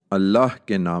اللہ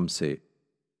کے نام سے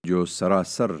جو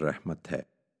سراسر رحمت ہے،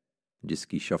 جس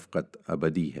کی شفقت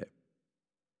ابدی ہے۔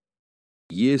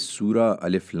 یہ سورہ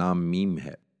الف لام میم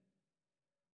ہے۔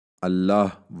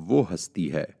 اللہ وہ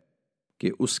ہستی ہے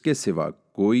کہ اس کے سوا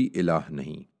کوئی الہ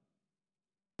نہیں،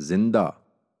 زندہ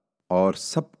اور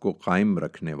سب کو قائم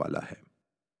رکھنے والا ہے۔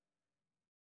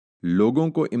 لوگوں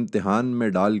کو امتحان میں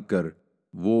ڈال کر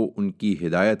وہ ان کی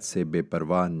ہدایت سے بے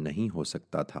پرواہ نہیں ہو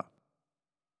سکتا تھا،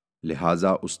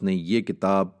 لہٰذا اس نے یہ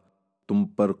کتاب تم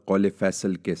پر قول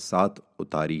فیصل کے ساتھ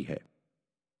اتاری ہے،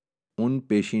 ان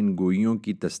پیشین گوئیوں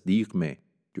کی تصدیق میں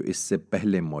جو اس سے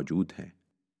پہلے موجود ہیں،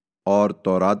 اور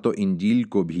تورات و انجیل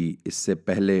کو بھی اس سے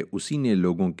پہلے اسی نے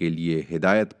لوگوں کے لیے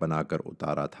ہدایت بنا کر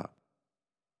اتارا تھا،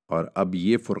 اور اب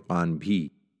یہ فرقان بھی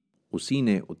اسی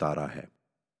نے اتارا ہے۔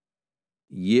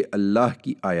 یہ اللہ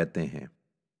کی آیتیں ہیں،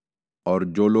 اور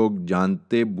جو لوگ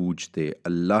جانتے بوجھتے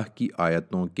اللہ کی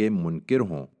آیتوں کے منکر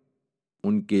ہوں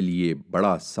ان کے لیے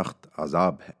بڑا سخت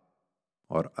عذاب ہے،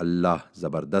 اور اللہ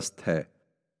زبردست ہے،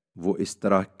 وہ اس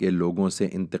طرح کے لوگوں سے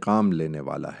انتقام لینے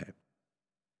والا ہے۔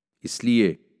 اس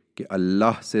لیے کہ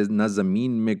اللہ سے نہ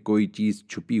زمین میں کوئی چیز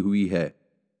چھپی ہوئی ہے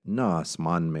نہ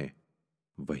آسمان میں،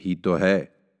 وہی تو ہے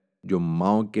جو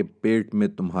ماؤں کے پیٹ میں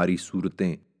تمہاری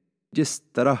صورتیں جس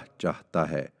طرح چاہتا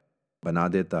ہے بنا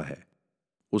دیتا ہے،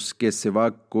 اس کے سوا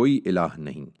کوئی الہ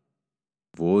نہیں،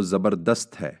 وہ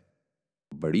زبردست ہے،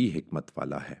 بڑی حکمت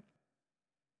والا ہے۔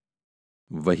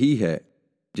 وہی ہے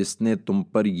جس نے تم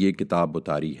پر یہ کتاب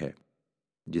اتاری ہے،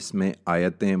 جس میں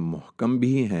آیتیں محکم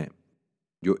بھی ہیں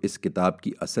جو اس کتاب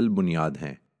کی اصل بنیاد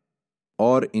ہیں،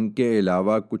 اور ان کے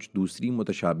علاوہ کچھ دوسری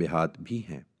متشابہات بھی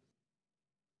ہیں۔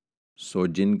 سو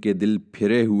جن کے دل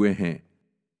پھرے ہوئے ہیں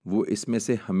وہ اس میں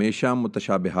سے ہمیشہ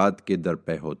متشابہات کے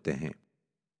درپے ہوتے ہیں،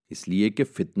 اس لیے کہ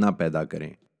فتنہ پیدا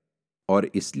کریں، اور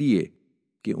اس لیے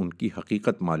کہ ان کی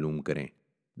حقیقت معلوم کریں،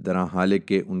 درحال حال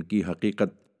کہ ان کی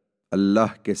حقیقت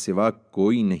اللہ کے سوا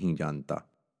کوئی نہیں جانتا۔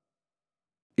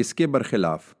 اس کے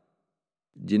برخلاف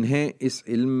جنہیں اس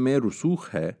علم میں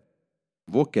رسوخ ہے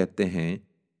وہ کہتے ہیں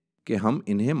کہ ہم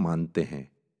انہیں مانتے ہیں،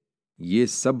 یہ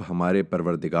سب ہمارے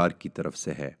پروردگار کی طرف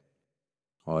سے ہے،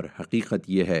 اور حقیقت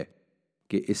یہ ہے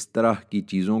کہ اس طرح کی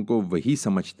چیزوں کو وہی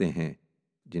سمجھتے ہیں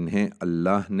جنہیں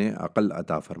اللہ نے عقل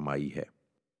عطا فرمائی ہے۔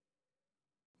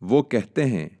 وہ کہتے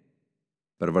ہیں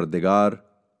پروردگار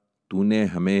تو نے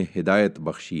ہمیں ہدایت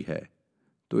بخشی ہے،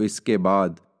 تو اس کے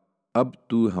بعد اب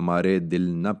تو ہمارے دل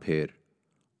نہ پھیر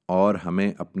اور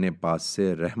ہمیں اپنے پاس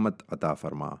سے رحمت عطا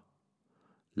فرما،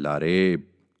 لا ریب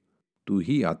تو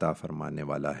ہی عطا فرمانے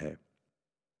والا ہے۔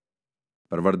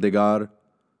 پروردگار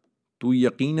تو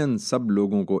یقیناً سب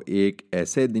لوگوں کو ایک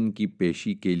ایسے دن کی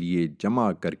پیشی کے لیے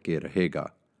جمع کر کے رہے گا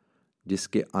جس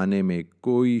کے آنے میں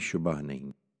کوئی شبہ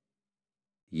نہیں۔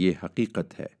 یہ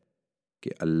حقیقت ہے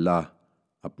کہ اللہ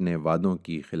اپنے وعدوں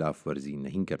کی خلاف ورزی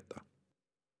نہیں کرتا۔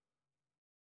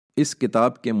 اس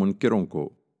کتاب کے منکروں کو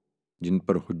جن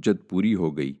پر حجت پوری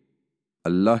ہو گئی،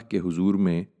 اللہ کے حضور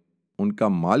میں ان کا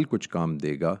مال کچھ کام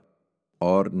دے گا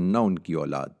اور نہ ان کی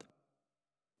اولاد،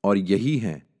 اور یہی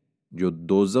ہیں جو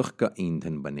دوزخ کا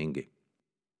ایندھن بنیں گے۔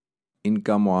 ان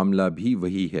کا معاملہ بھی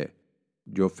وہی ہے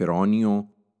جو فرعونیوں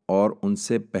اور ان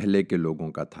سے پہلے کے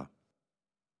لوگوں کا تھا۔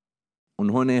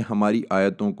 انہوں نے ہماری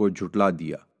آیتوں کو جھٹلا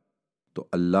دیا تو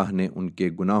اللہ نے ان کے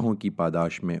گناہوں کی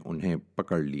پاداش میں انہیں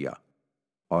پکڑ لیا،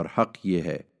 اور حق یہ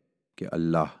ہے کہ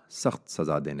اللہ سخت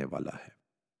سزا دینے والا ہے۔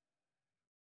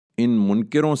 ان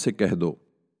منکروں سے کہہ دو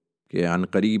کہ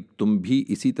عنقریب تم بھی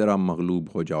اسی طرح مغلوب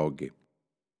ہو جاؤ گے،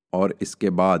 اور اس کے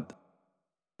بعد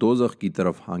دوزخ کی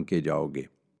طرف ہانکے جاؤ گے،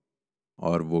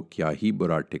 اور وہ کیا ہی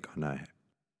برا ٹھکانہ ہے۔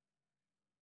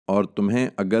 اور تمہیں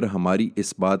اگر ہماری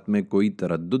اس بات میں کوئی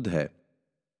تردد ہے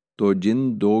تو جن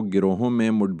دو گروہوں میں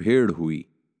مٹ بھیڑ ہوئی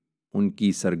ان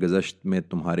کی سرگزشت میں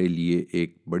تمہارے لیے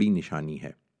ایک بڑی نشانی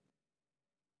ہے۔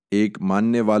 ایک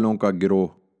ماننے والوں کا گروہ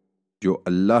جو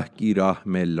اللہ کی راہ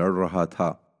میں لڑ رہا تھا،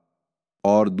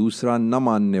 اور دوسرا نہ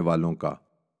ماننے والوں کا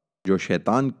جو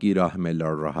شیطان کی راہ میں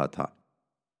لڑ رہا تھا۔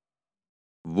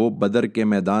 وہ بدر کے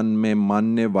میدان میں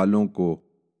ماننے والوں کو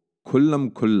کھلم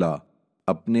کھلا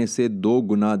اپنے سے 2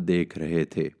 گنا دیکھ رہے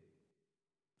تھے۔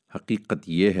 حقیقت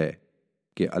یہ ہے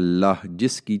کہ اللہ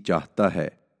جس کی چاہتا ہے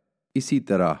اسی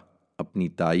طرح اپنی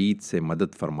تائید سے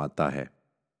مدد فرماتا ہے۔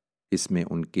 اس میں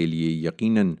ان کے لیے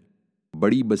یقیناً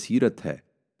بڑی بصیرت ہے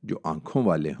جو آنکھوں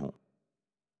والے ہوں۔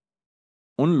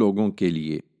 ان لوگوں کے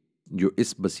لیے جو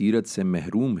اس بصیرت سے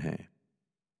محروم ہیں،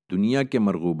 دنیا کے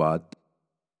مرغوبات،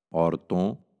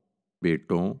 عورتوں،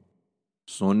 بیٹوں،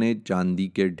 سونے چاندی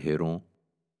کے ڈھیروں،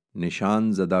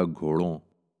 نشان زدہ گھوڑوں،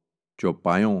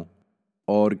 چوپایوں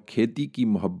اور کھیتی کی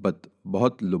محبت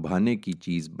بہت لبھانے کی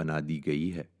چیز بنا دی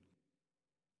گئی ہے۔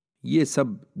 یہ سب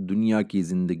دنیا کی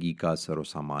زندگی کا سر و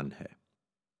سامان ہے،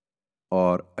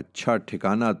 اور اچھا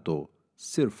ٹھکانہ تو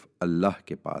صرف اللہ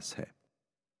کے پاس ہے۔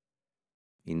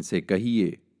 ان سے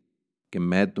کہیے کہ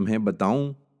میں تمہیں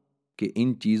بتاؤں کہ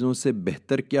ان چیزوں سے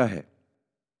بہتر کیا ہے؟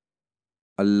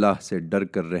 اللہ سے ڈر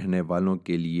کر رہنے والوں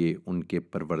کے لیے ان کے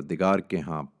پروردگار کے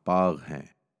ہاں باغ ہیں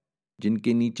جن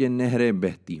کے نیچے نہریں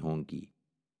بہتی ہوں گی،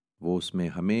 وہ اس میں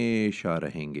ہمیشہ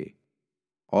رہیں گے،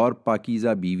 اور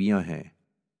پاکیزہ بیویاں ہیں،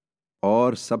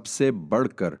 اور سب سے بڑھ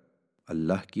کر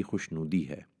اللہ کی خوشنودی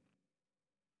ہے۔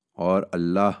 اور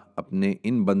اللہ اپنے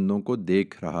ان بندوں کو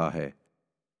دیکھ رہا ہے،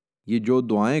 یہ جو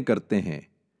دعائیں کرتے ہیں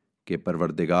کہ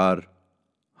پروردگار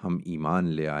ہم ایمان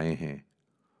لے آئے ہیں،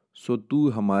 سو تو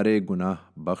ہمارے گناہ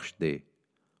بخش دے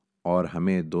اور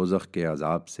ہمیں دوزخ کے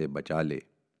عذاب سے بچا لے۔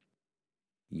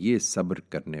 یہ صبر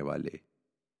کرنے والے،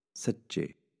 سچے،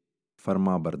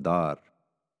 فرما بردار،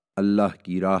 اللہ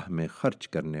کی راہ میں خرچ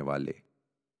کرنے والے،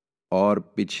 اور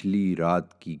پچھلی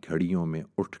رات کی گھڑیوں میں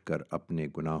اٹھ کر اپنے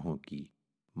گناہوں کی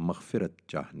مغفرت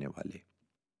چاہنے والے۔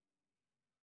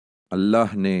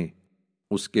 اللہ نے،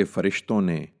 اس کے فرشتوں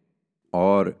نے،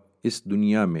 اور اس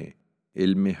دنیا میں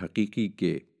علم حقیقی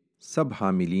کے سب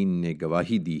حاملین نے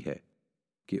گواہی دی ہے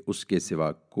کہ اس کے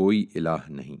سوا کوئی الہ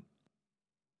نہیں،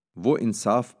 وہ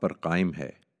انصاف پر قائم ہے،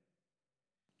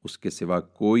 اس کے سوا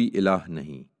کوئی الہ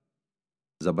نہیں،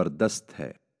 زبردست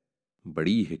ہے،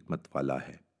 بڑی حکمت والا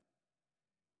ہے۔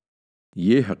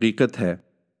 یہ حقیقت ہے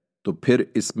تو پھر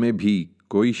اس میں بھی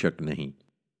کوئی شک نہیں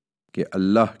کہ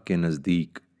اللہ کے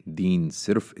نزدیک دین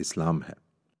صرف اسلام ہے،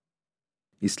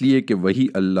 اس لیے کہ وہی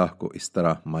اللہ کو اس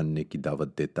طرح ماننے کی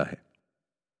دعوت دیتا ہے۔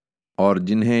 اور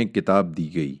جنہیں کتاب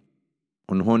دی گئی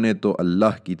انہوں نے تو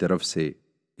اللہ کی طرف سے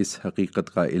اس حقیقت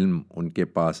کا علم ان کے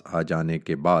پاس آ جانے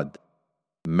کے بعد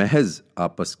محض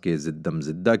آپس کے ضدم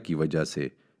زدہ کی وجہ سے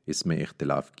اس میں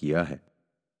اختلاف کیا ہے۔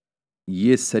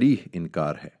 یہ صریح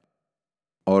انکار ہے،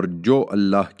 اور جو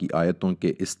اللہ کی آیتوں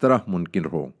کے اس طرح منکر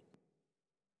ہو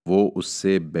وہ اس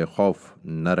سے بے خوف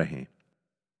نہ رہیں،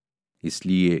 اس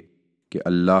لیے کہ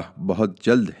اللہ بہت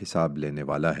جلد حساب لینے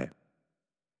والا ہے۔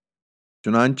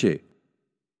 چنانچہ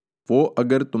وہ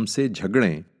اگر تم سے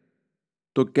جھگڑیں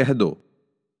تو کہہ دو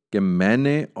کہ میں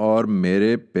نے اور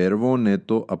میرے پیرووں نے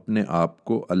تو اپنے آپ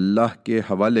کو اللہ کے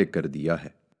حوالے کر دیا ہے،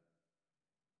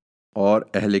 اور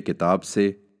اہل کتاب سے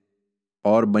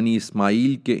اور بنی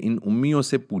اسماعیل کے ان امیوں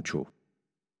سے پوچھو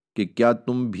کہ کیا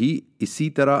تم بھی اسی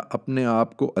طرح اپنے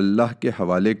آپ کو اللہ کے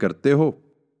حوالے کرتے ہو؟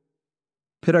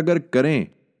 پھر اگر کریں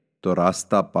تو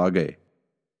راستہ پا گئے،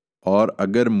 اور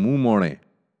اگر منہ موڑیں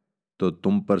تو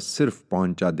تم پر صرف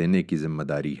پہنچا دینے کی ذمہ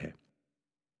داری ہے۔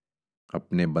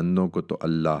 اپنے بندوں کو تو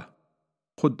اللہ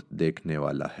خود دیکھنے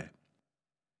والا ہے۔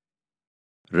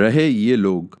 رہے یہ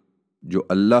لوگ جو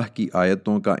اللہ کی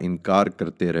آیتوں کا انکار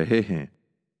کرتے رہے ہیں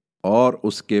اور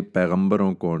اس کے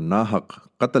پیغمبروں کو ناحق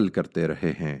قتل کرتے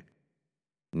رہے ہیں،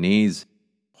 نیز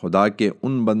خدا کے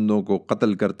ان بندوں کو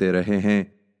قتل کرتے رہے ہیں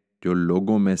جو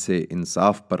لوگوں میں سے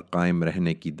انصاف پر قائم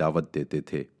رہنے کی دعوت دیتے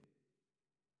تھے،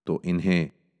 تو انہیں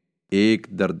ایک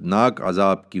دردناک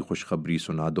عذاب کی خوشخبری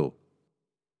سنا دو۔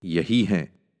 یہی ہیں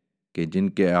کہ جن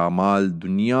کے اعمال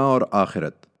دنیا اور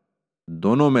آخرت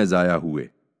دونوں میں ضائع ہوئے،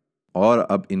 اور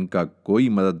اب ان کا کوئی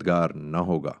مددگار نہ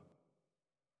ہوگا۔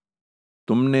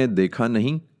 تم نے دیکھا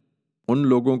نہیں ان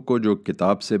لوگوں کو جو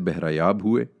کتاب سے بہرہ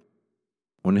ہوئے؟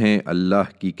 انہیں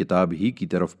اللہ کی کتاب ہی کی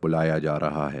طرف بلایا جا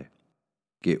رہا ہے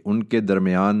کہ ان کے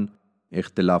درمیان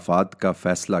اختلافات کا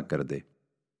فیصلہ کر دے۔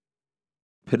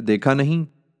 پھر دیکھا نہیں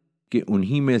کہ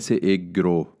انہی میں سے ایک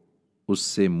گروہ اس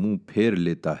سے منہ پھیر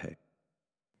لیتا ہے،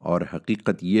 اور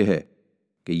حقیقت یہ ہے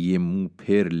کہ یہ منہ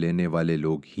پھیر لینے والے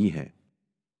لوگ ہی ہیں۔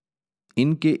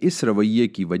 ان کے اس رویے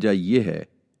کی وجہ یہ ہے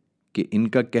کہ ان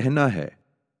کا کہنا ہے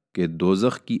کہ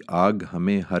دوزخ کی آگ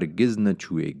ہمیں ہرگز نہ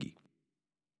چھوئے گی۔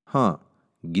 ہاں،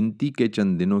 گنتی کے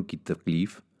چند دنوں کی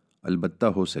تکلیف البتہ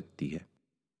ہو سکتی ہے۔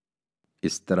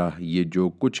 اس طرح یہ جو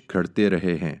کچھ گھڑتے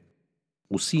رہے ہیں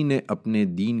اسی نے اپنے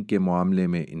دین کے معاملے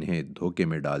میں انہیں دھوکے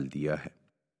میں ڈال دیا ہے۔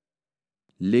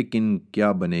 لیکن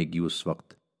کیا بنے گی اس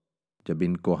وقت جب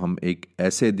ان کو ہم ایک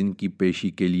ایسے دن کی پیشی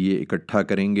کے لیے اکٹھا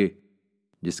کریں گے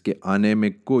جس کے آنے میں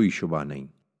کوئی شبہ نہیں،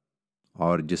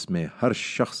 اور جس میں ہر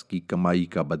شخص کی کمائی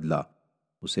کا بدلہ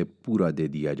اسے پورا دے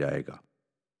دیا جائے گا،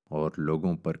 اور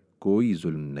لوگوں پر کوئی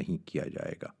ظلم نہیں کیا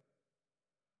جائے گا۔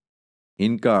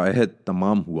 ان کا عہد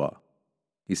تمام ہوا،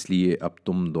 اس لیے اب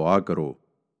تم دعا کرو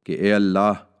کہ اے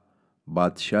اللہ،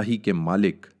 بادشاہی کے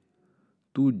مالک،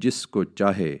 تو جس کو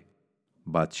چاہے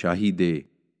بادشاہی دے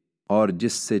اور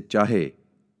جس سے چاہے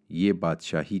یہ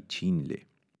بادشاہی چھین لے،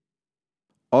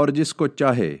 اور جس کو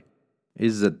چاہے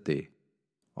عزت دے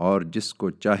اور جس کو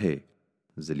چاہے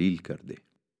ذلیل کر دے،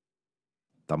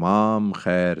 تمام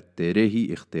خیر تیرے ہی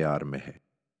اختیار میں ہے،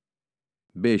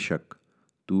 بے شک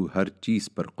تو ہر چیز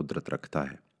پر قدرت رکھتا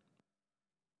ہے۔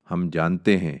 ہم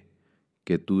جانتے ہیں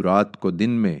کہ تو رات کو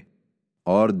دن میں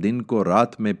اور دن کو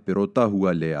رات میں پروتا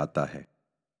ہوا لے آتا ہے،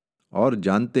 اور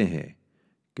جانتے ہیں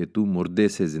کہ تو مردے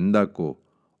سے زندہ کو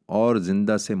اور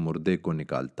زندہ سے مردے کو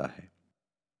نکالتا ہے،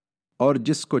 اور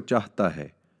جس کو چاہتا ہے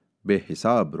بے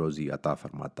حساب روزی عطا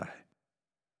فرماتا ہے۔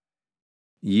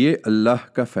 یہ اللہ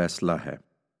کا فیصلہ ہے،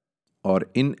 اور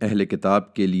ان اہل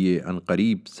کتاب کے لیے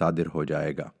عنقریب صادر ہو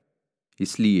جائے گا۔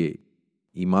 اس لیے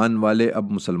ایمان والے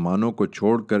اب مسلمانوں کو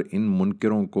چھوڑ کر ان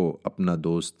منکروں کو اپنا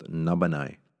دوست نہ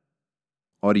بنائیں،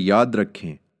 اور یاد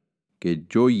رکھیں کہ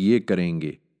جو یہ کریں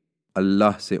گے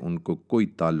اللہ سے ان کو کوئی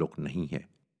تعلق نہیں ہے،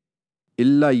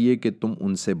 الا یہ کہ تم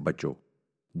ان سے بچو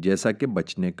جیسا کہ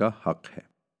بچنے کا حق ہے۔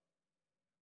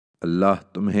 اللہ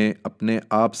تمہیں اپنے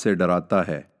آپ سے ڈراتا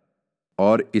ہے،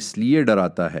 اور اس لیے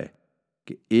ڈراتا ہے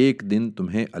کہ ایک دن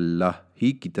تمہیں اللہ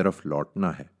ہی کی طرف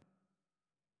لوٹنا ہے۔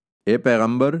 اے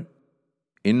پیغمبر،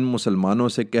 ان مسلمانوں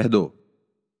سے کہہ دو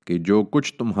کہ جو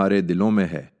کچھ تمہارے دلوں میں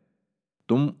ہے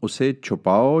تم اسے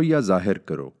چھپاؤ یا ظاہر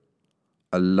کرو،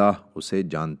 اللہ اسے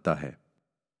جانتا ہے،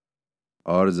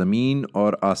 اور زمین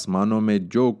اور آسمانوں میں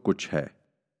جو کچھ ہے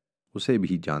اسے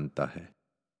بھی جانتا ہے،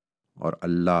 اور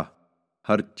اللہ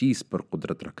ہر چیز پر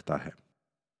قدرت رکھتا ہے۔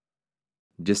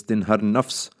 جس دن ہر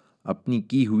نفس اپنی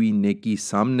کی ہوئی نیکی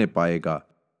سامنے پائے گا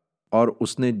اور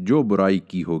اس نے جو برائی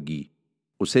کی ہوگی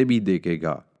اسے بھی دیکھے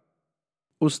گا،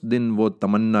 اس دن وہ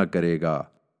تمنا کرے گا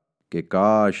کہ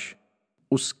کاش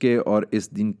اس کے اور اس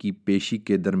دن کی پیشی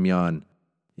کے درمیان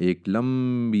ایک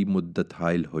لمبی مدت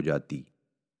حائل ہو جاتی۔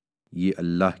 یہ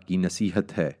اللہ کی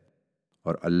نصیحت ہے،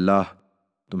 اور اللہ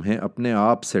تمہیں اپنے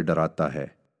آپ سے ڈراتا ہے،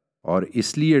 اور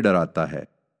اس لیے ڈراتا ہے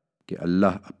کہ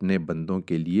اللہ اپنے بندوں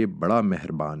کے لیے بڑا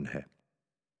مہربان ہے۔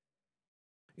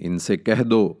 ان سے کہہ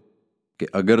دو کہ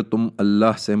اگر تم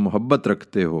اللہ سے محبت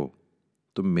رکھتے ہو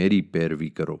تو میری پیروی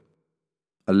کرو،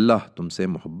 اللہ تم سے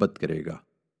محبت کرے گا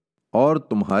اور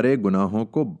تمہارے گناہوں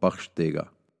کو بخش دے گا،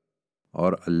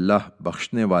 اور اللہ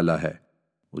بخشنے والا ہے،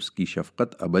 اس کی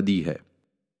شفقت ابدی ہے۔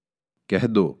 کہہ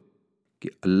دو کہ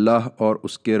اللہ اور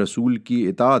اس کے رسول کی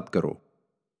اطاعت کرو،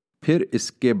 پھر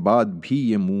اس کے بعد بھی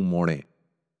یہ منہ موڑیں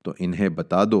تو انہیں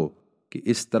بتا دو کہ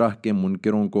اس طرح کے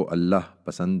منکروں کو اللہ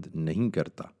پسند نہیں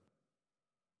کرتا۔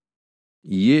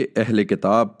 یہ اہل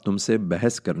کتاب تم سے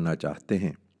بحث کرنا چاہتے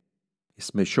ہیں،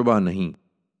 اس میں شبہ نہیں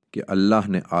کہ اللہ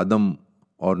نے آدم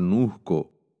اور نوح کو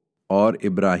اور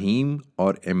ابراہیم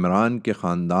اور عمران کے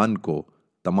خاندان کو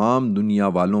تمام دنیا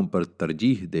والوں پر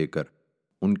ترجیح دے کر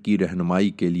ان کی رہنمائی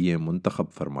کے لیے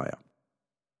منتخب فرمایا۔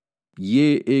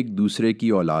 یہ ایک دوسرے کی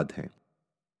اولاد ہیں،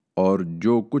 اور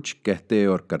جو کچھ کہتے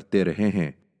اور کرتے رہے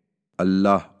ہیں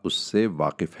اللہ اس سے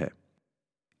واقف ہے،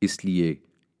 اس لیے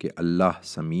کہ اللہ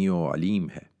سمیع و علیم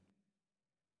ہے۔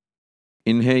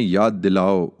 انہیں یاد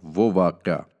دلاؤ وہ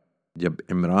واقعہ جب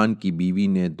عمران کی بیوی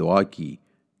نے دعا کی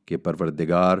کہ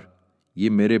پروردگار، یہ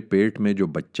میرے پیٹ میں جو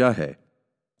بچہ ہے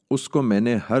اس کو میں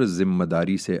نے ہر ذمہ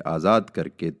داری سے آزاد کر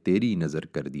کے تیری نظر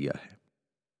کر دیا ہے،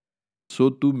 سو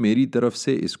تو میری طرف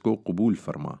سے اس کو قبول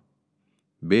فرما،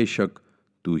 بے شک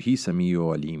تو ہی سمیع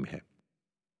و علیم ہے۔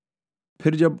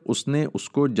 پھر جب اس نے اس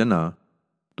کو جنا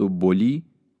تو بولی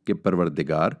کہ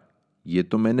پروردگار، یہ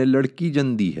تو میں نے لڑکی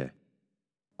جن دی ہے،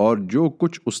 اور جو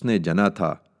کچھ اس نے جنا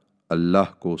تھا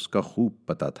اللہ کو اس کا خوب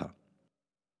پتہ تھا،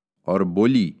 اور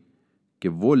بولی کہ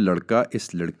وہ لڑکا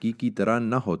اس لڑکی کی طرح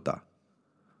نہ ہوتا،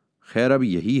 خیر اب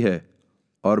یہی ہے،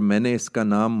 اور میں نے اس کا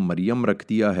نام مریم رکھ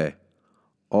دیا ہے،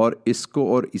 اور اس کو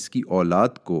اور اس کی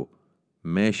اولاد کو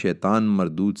میں شیطان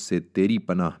مردود سے تیری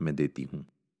پناہ میں دیتی ہوں۔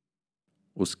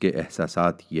 اس کے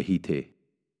احساسات یہی تھے،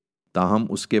 تاہم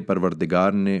اس کے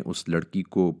پروردگار نے اس لڑکی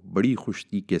کو بڑی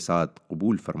خوشی کے ساتھ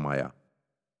قبول فرمایا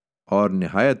اور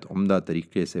نہایت عمدہ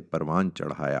طریقے سے پروان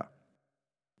چڑھایا،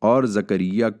 اور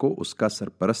زکریا کو اس کا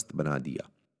سرپرست بنا دیا۔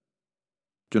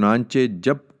 چنانچہ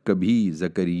جب کبھی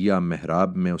زکریا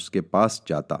محراب میں اس کے پاس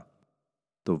جاتا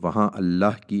تو وہاں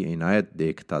اللہ کی عنایت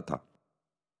دیکھتا تھا۔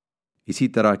 اسی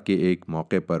طرح کے ایک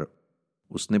موقع پر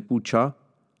اس نے پوچھا،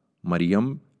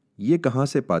 مریم، یہ کہاں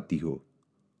سے پاتی ہو؟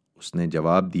 اس نے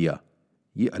جواب دیا،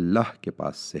 یہ اللہ کے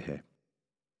پاس سے ہے۔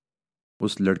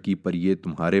 اس لڑکی پر یہ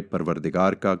تمہارے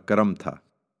پروردگار کا کرم تھا،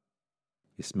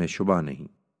 اس میں شبہ نہیں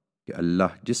کہ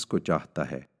اللہ جس کو چاہتا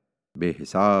ہے بے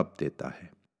حساب دیتا ہے۔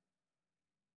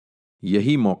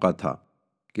 یہی موقع تھا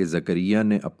کہ زکریا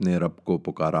نے اپنے رب کو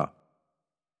پکارا۔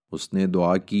 اس نے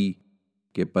دعا کی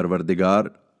کہ پروردگار،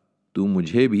 تو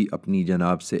مجھے بھی اپنی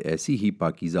جناب سے ایسی ہی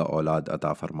پاکیزہ اولاد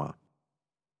عطا فرما،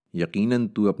 یقیناً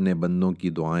تو اپنے بندوں کی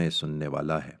دعائیں سننے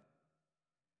والا ہے۔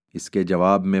 اس کے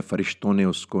جواب میں فرشتوں نے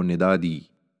اس کو ندا دی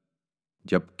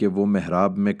جب کہ وہ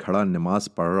محراب میں کھڑا نماز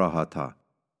پڑھ رہا تھا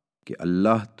کہ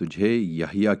اللہ تجھے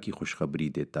یحییٰ کی خوشخبری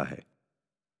دیتا ہے،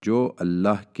 جو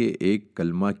اللہ کے ایک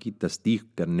کلمہ کی تصدیق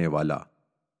کرنے والا،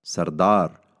 سردار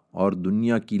اور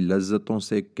دنیا کی لذتوں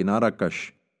سے کنارہ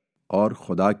کش اور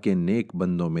خدا کے نیک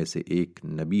بندوں میں سے ایک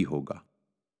نبی ہوگا۔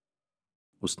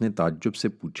 اس نے تعجب سے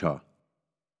پوچھا،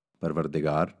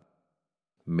 پروردگار،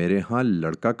 میرے ہاں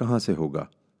لڑکا کہاں سے ہوگا؟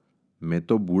 میں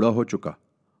تو بوڑھا ہو چکا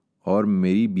اور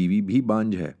میری بیوی بھی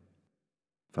بانجھ ہے۔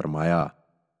 فرمایا،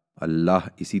 اللہ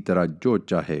اسی طرح جو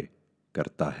چاہے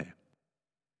کرتا ہے۔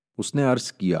 اس نے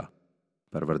عرض کیا،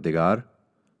 پروردگار،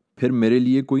 پھر میرے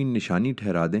لیے کوئی نشانی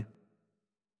ٹھہرا دیں۔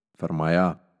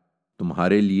 فرمایا،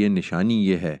 تمہارے لیے نشانی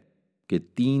یہ ہے کہ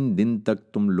 3 دن تک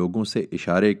تم لوگوں سے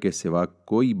اشارے کے سوا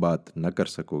کوئی بات نہ کر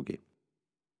سکو گے۔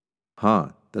 ہاں،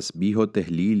 تسبیح و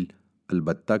تحلیل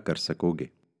البتہ کر سکو گے،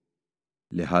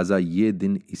 لہٰذا یہ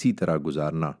دن اسی طرح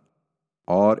گزارنا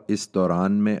اور اس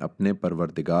دوران میں اپنے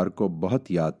پروردگار کو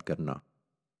بہت یاد کرنا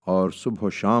اور صبح و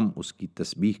شام اس کی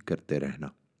تسبیح کرتے رہنا۔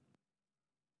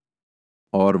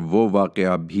 اور وہ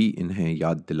واقعہ بھی انہیں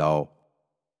یاد دلاؤ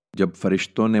جب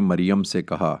فرشتوں نے مریم سے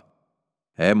کہا،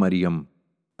 اے مریم،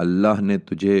 اللہ نے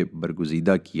تجھے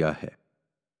برگزیدہ کیا ہے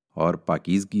اور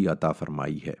پاکیزگی عطا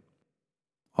فرمائی ہے،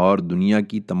 اور دنیا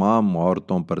کی تمام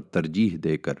عورتوں پر ترجیح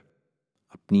دے کر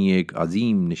اپنی ایک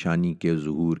عظیم نشانی کے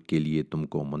ظہور کے لیے تم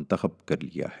کو منتخب کر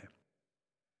لیا ہے۔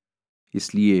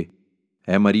 اس لیے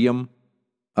اے مریم،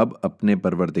 اب اپنے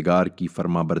پروردگار کی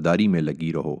فرما برداری میں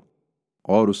لگی رہو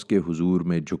اور اس کے حضور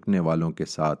میں جھکنے والوں کے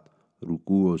ساتھ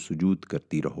رکوع و سجود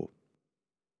کرتی رہو۔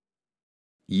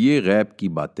 یہ غیب کی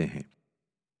باتیں ہیں،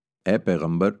 اے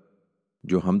پیغمبر،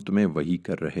 جو ہم تمہیں وحی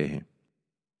کر رہے ہیں،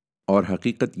 اور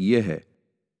حقیقت یہ ہے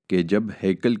کہ جب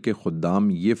ہیکل کے خدام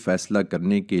یہ فیصلہ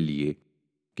کرنے کے لیے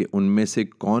کہ ان میں سے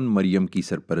کون مریم کی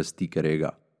سرپرستی کرے گا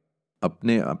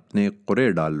اپنے اپنے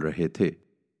قرعے ڈال رہے تھے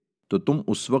تو تم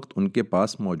اس وقت ان کے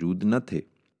پاس موجود نہ تھے،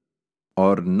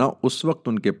 اور نہ اس وقت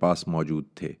ان کے پاس موجود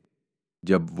تھے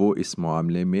جب وہ اس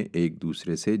معاملے میں ایک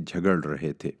دوسرے سے جھگڑ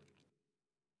رہے تھے۔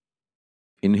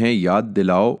 انہیں یاد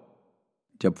دلاؤ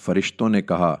جب فرشتوں نے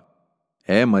کہا،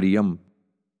 اے مریم،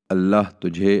 اللہ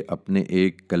تجھے اپنے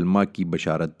ایک کلمہ کی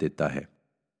بشارت دیتا ہے،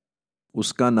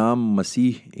 اس کا نام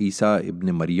مسیح عیسیٰ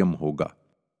ابن مریم ہوگا،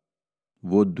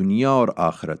 وہ دنیا اور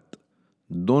آخرت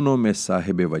دونوں میں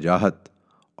صاحب وجاہت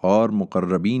اور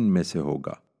مقربین میں سے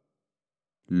ہوگا،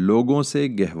 لوگوں سے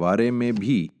گہوارے میں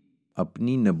بھی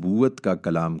اپنی نبوت کا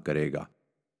کلام کرے گا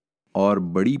اور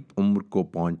بڑی عمر کو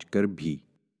پہنچ کر بھی،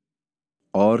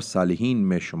 اور صالحین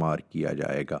میں شمار کیا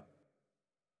جائے گا۔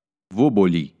 وہ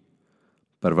بولی،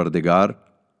 پروردگار،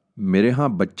 میرے ہاں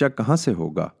بچہ کہاں سے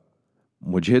ہوگا؟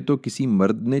 مجھے تو کسی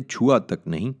مرد نے چھوا تک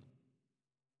نہیں۔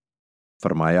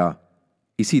 فرمایا،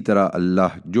 اسی طرح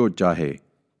اللہ جو چاہے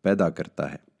پیدا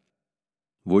کرتا ہے،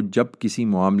 وہ جب کسی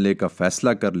معاملے کا فیصلہ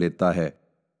کر لیتا ہے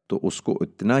تو اس کو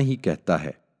اتنا ہی کہتا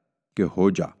ہے کہ ہو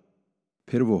جا،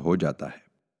 پھر وہ ہو جاتا ہے،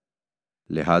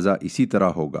 لہٰذا اسی طرح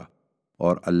ہوگا،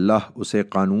 اور اللہ اسے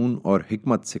قانون اور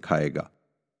حکمت سکھائے گا،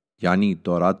 یعنی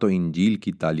تورات و انجیل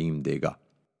کی تعلیم دے گا،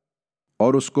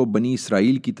 اور اس کو بنی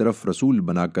اسرائیل کی طرف رسول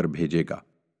بنا کر بھیجے گا۔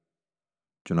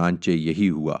 چنانچہ یہی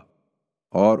ہوا،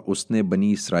 اور اس نے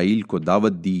بنی اسرائیل کو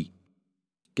دعوت دی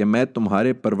کہ میں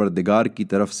تمہارے پروردگار کی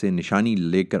طرف سے نشانی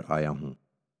لے کر آیا ہوں،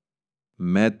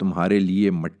 میں تمہارے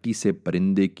لیے مٹی سے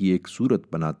پرندے کی ایک صورت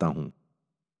بناتا ہوں،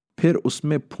 پھر اس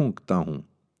میں پھونکتا ہوں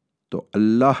تو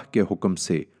اللہ کے حکم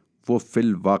سے وہ فی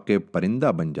الواقع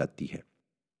پرندہ بن جاتی ہے،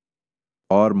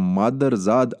 اور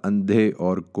مادرزاد اندھے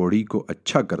اور کوڑھی کو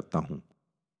اچھا کرتا ہوں،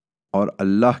 اور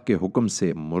اللہ کے حکم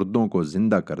سے مردوں کو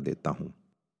زندہ کر دیتا ہوں،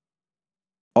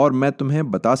 اور میں تمہیں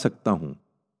بتا سکتا ہوں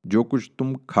جو کچھ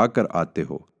تم کھا کر آتے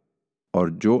ہو اور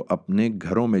جو اپنے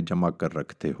گھروں میں جمع کر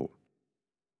رکھتے ہو،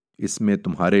 اس میں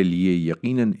تمہارے لیے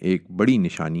یقیناً ایک بڑی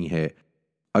نشانی ہے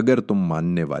اگر تم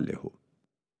ماننے والے ہو۔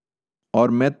 اور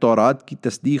میں تورات کی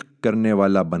تصدیق کرنے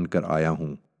والا بن کر آیا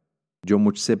ہوں جو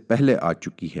مجھ سے پہلے آ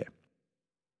چکی ہے،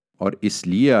 اور اس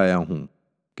لیے آیا ہوں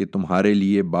کہ تمہارے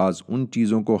لیے بعض ان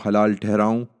چیزوں کو حلال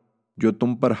ٹھہراؤں جو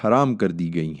تم پر حرام کر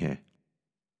دی گئی ہیں،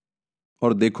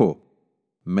 اور دیکھو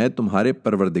میں تمہارے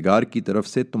پروردگار کی طرف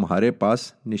سے تمہارے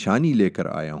پاس نشانی لے کر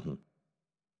آیا ہوں،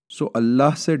 سو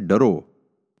اللہ سے ڈرو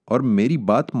اور میری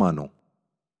بات مانو،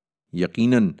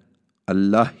 یقیناً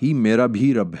اللہ ہی میرا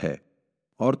بھی رب ہے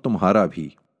اور تمہارا بھی،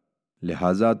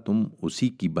 لہٰذا تم اسی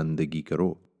کی بندگی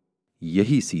کرو،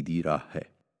 یہی سیدھی راہ ہے۔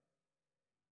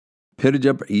 پھر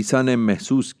جب عیسیٰ نے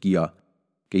محسوس کیا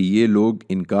کہ یہ لوگ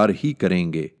انکار ہی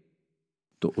کریں گے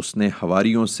تو اس نے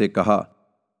حواریوں سے کہا،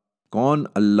 کون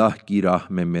اللہ کی راہ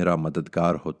میں میرا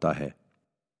مددگار ہوتا ہے؟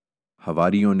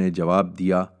 حواریوں نے جواب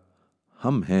دیا،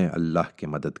 ہم ہیں اللہ کے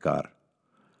مددگار،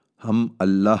 ہم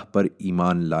اللہ پر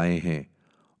ایمان لائے ہیں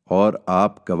اور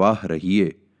آپ گواہ رہیے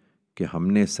کہ ہم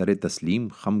نے سر تسلیم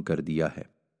خم کر دیا ہے۔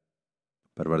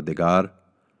 پروردگار،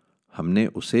 ہم نے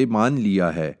اسے مان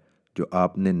لیا ہے جو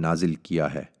آپ نے نازل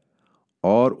کیا ہے،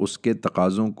 اور اس کے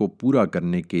تقاضوں کو پورا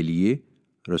کرنے کے لیے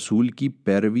رسول کی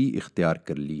پیروی اختیار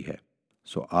کر لی ہے،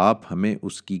 سو آپ ہمیں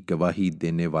اس کی گواہی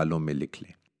دینے والوں میں لکھ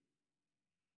لیں۔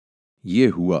 یہ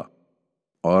ہوا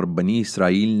اور بنی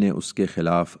اسرائیل نے اس کے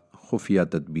خلاف خفیہ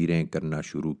تدبیریں کرنا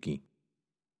شروع کیں،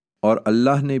 اور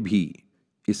اللہ نے بھی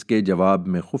اس کے جواب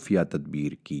میں خفیہ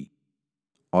تدبیر کی،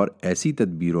 اور ایسی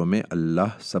تدبیروں میں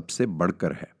اللہ سب سے بڑھ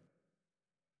کر ہے۔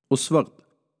 اس وقت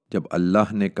جب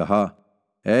اللہ نے کہا،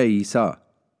 اے عیسیٰ،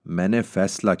 میں نے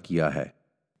فیصلہ کیا ہے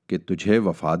کہ تجھے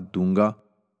وفات دوں گا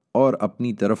اور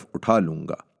اپنی طرف اٹھا لوں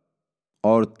گا،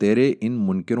 اور تیرے ان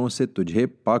منکروں سے تجھے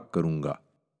پاک کروں گا،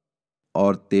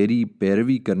 اور تیری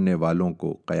پیروی کرنے والوں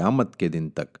کو قیامت کے دن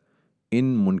تک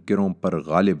ان منکروں پر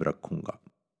غالب رکھوں گا،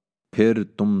 پھر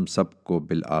تم سب کو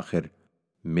بالآخر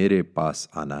میرے پاس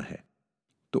آنا ہے،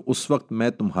 تو اس وقت میں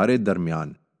تمہارے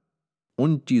درمیان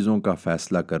ان چیزوں کا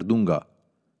فیصلہ کر دوں گا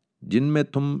جن میں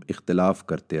تم اختلاف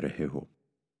کرتے رہے ہو۔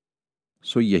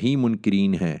 سو یہی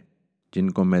منکرین ہیں جن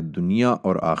کو میں دنیا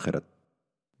اور آخرت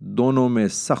دونوں میں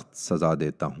سخت سزا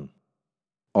دیتا ہوں،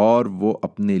 اور وہ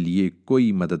اپنے لیے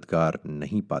کوئی مددگار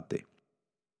نہیں پاتے۔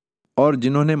 اور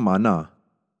جنہوں نے مانا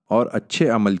اور اچھے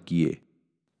عمل کیے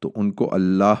تو ان کو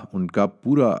اللہ ان کا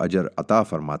پورا اجر عطا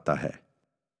فرماتا ہے،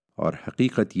 اور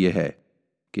حقیقت یہ ہے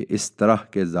کہ اس طرح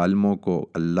کے ظالموں کو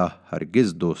اللہ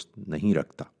ہرگز دوست نہیں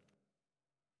رکھتا۔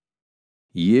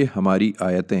 یہ ہماری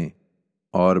آیتیں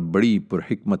اور بڑی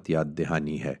پرحکمت یاد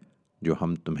دہانی ہے جو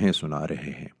ہم تمہیں سنا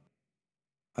رہے ہیں۔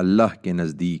 اللہ کے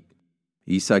نزدیک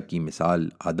عیسیٰ کی مثال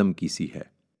آدم کی سی ہے۔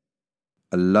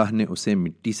 اللہ نے اسے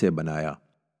مٹی سے بنایا،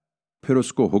 پھر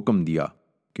اس کو حکم دیا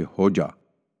کہ ہو جا،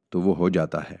 تو وہ ہو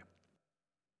جاتا ہے۔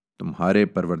 تمہارے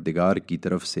پروردگار کی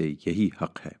طرف سے یہی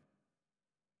حق ہے،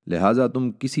 لہٰذا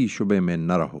تم کسی شبے میں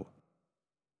نہ رہو۔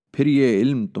 پھر یہ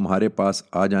علم تمہارے پاس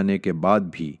آ جانے کے بعد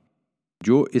بھی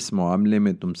جو اس معاملے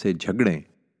میں تم سے جھگڑیں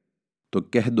تو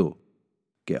کہہ دو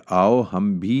کہ آؤ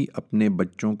ہم بھی اپنے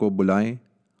بچوں کو بلائیں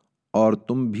اور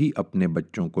تم بھی اپنے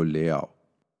بچوں کو لے آؤ،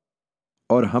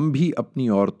 اور ہم بھی اپنی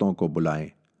عورتوں کو بلائیں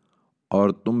اور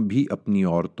تم بھی اپنی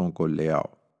عورتوں کو لے آؤ،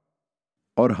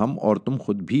 اور ہم اور تم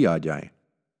خود بھی آ جائیں،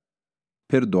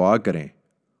 پھر دعا کریں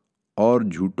اور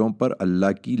جھوٹوں پر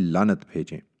اللہ کی لعنت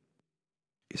بھیجیں۔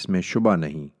 اس میں شبہ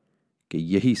نہیں کہ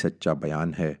یہی سچا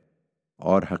بیان ہے،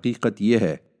 اور حقیقت یہ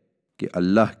ہے کہ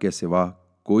اللہ کے سوا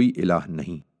کوئی الہ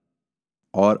نہیں،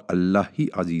 اور اللہ ہی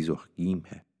عزیز و حکیم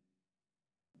ہے۔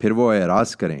 پھر وہ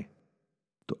اعراض کریں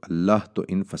تو اللہ تو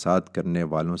ان فساد کرنے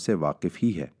والوں سے واقف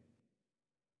ہی ہے۔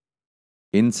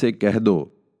 ان سے کہہ دو،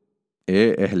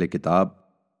 اے اہل کتاب،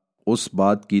 اس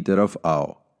بات کی طرف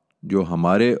آؤ جو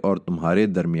ہمارے اور تمہارے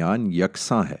درمیان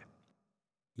یکساں ہے،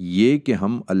 یہ کہ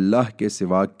ہم اللہ کے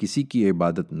سوا کسی کی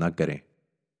عبادت نہ کریں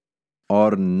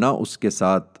اور نہ اس کے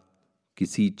ساتھ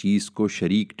کسی چیز کو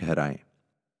شریک ٹھہرائیں،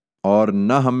 اور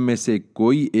نہ ہم میں سے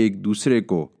کوئی ایک دوسرے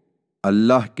کو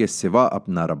اللہ کے سوا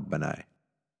اپنا رب بنائے۔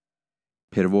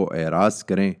 پھر وہ اعراض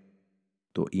کریں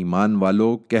تو ایمان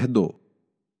والو کہہ دو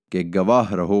کہ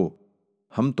گواہ رہو،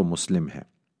 ہم تو مسلم ہیں۔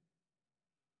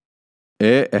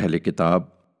 اے اہل کتاب،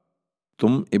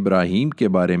 تم ابراہیم کے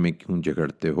بارے میں کیوں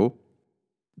جھگڑتے ہو؟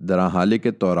 درحالے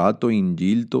کہ تورات و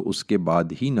انجیل تو اس کے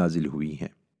بعد ہی نازل ہوئی ہیں،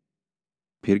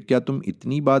 پھر کیا تم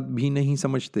اتنی بات بھی نہیں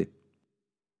سمجھتے؟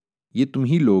 یہ تم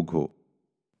ہی لوگ ہو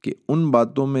کہ ان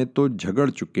باتوں میں تو جھگڑ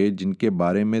چکے جن کے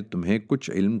بارے میں تمہیں کچھ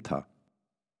علم تھا،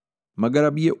 مگر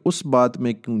اب یہ اس بات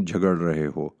میں کیوں جھگڑ رہے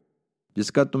ہو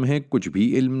جس کا تمہیں کچھ بھی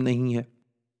علم نہیں ہے؟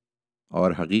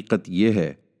 اور حقیقت یہ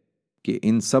ہے کہ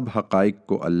ان سب حقائق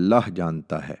کو اللہ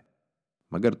جانتا ہے،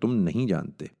 مگر تم نہیں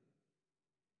جانتے۔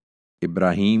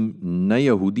 ابراہیم نہ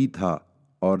یہودی تھا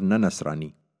اور نہ نصرانی،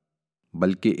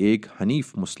 بلکہ ایک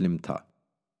حنیف مسلم تھا،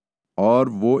 اور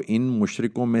وہ ان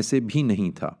مشرکوں میں سے بھی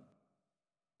نہیں تھا۔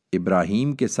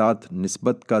 ابراہیم کے ساتھ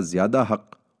نسبت کا زیادہ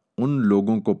حق ان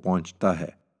لوگوں کو پہنچتا ہے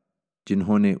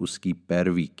جنہوں نے اس کی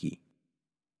پیروی کی۔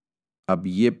 اب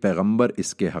یہ پیغمبر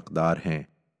اس کے حقدار ہیں،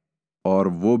 اور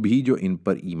وہ بھی جو ان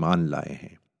پر ایمان لائے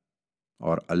ہیں،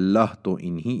 اور اللہ تو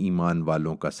انہی ایمان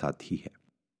والوں کا ساتھی ہے۔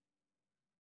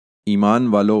 ایمان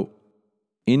والو،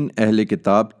 ان اہل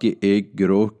کتاب کے ایک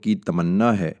گروہ کی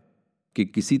تمنا ہے کہ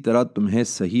کسی طرح تمہیں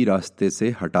صحیح راستے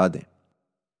سے ہٹا دیں،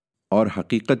 اور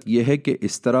حقیقت یہ ہے کہ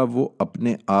اس طرح وہ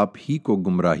اپنے آپ ہی کو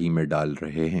گمراہی میں ڈال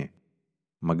رہے ہیں،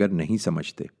 مگر نہیں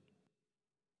سمجھتے۔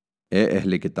 اے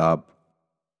اہل کتاب،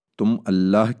 تم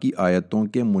اللہ کی آیتوں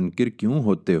کے منکر کیوں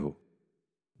ہوتے ہو؟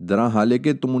 درا حالے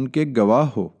کہ تم ان کے گواہ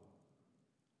ہو۔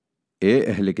 اے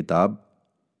اہل کتاب،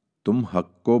 تم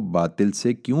حق کو باطل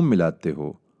سے کیوں ملاتے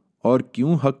ہو اور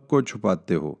کیوں حق کو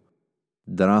چھپاتے ہو،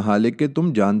 درا حالے کہ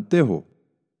تم جانتے ہو۔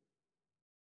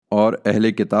 اور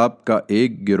اہل کتاب کا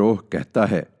ایک گروہ کہتا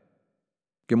ہے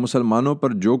کہ مسلمانوں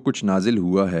پر جو کچھ نازل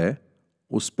ہوا ہے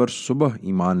اس پر صبح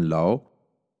ایمان لاؤ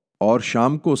اور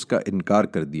شام کو اس کا انکار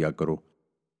کر دیا کرو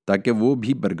تاکہ وہ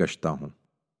بھی برگشتہ ہوں،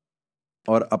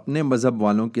 اور اپنے مذہب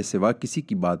والوں کے سوا کسی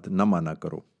کی بات نہ مانا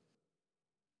کرو۔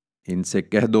 ان سے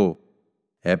کہہ دو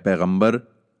اے پیغمبر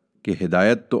کہ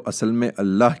ہدایت تو اصل میں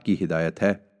اللہ کی ہدایت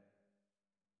ہے،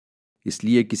 اس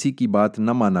لیے کسی کی بات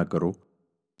نہ مانا کرو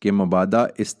کہ مبادا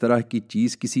اس طرح کی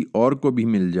چیز کسی اور کو بھی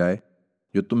مل جائے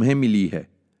جو تمہیں ملی ہے،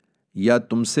 یا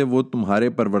تم سے وہ تمہارے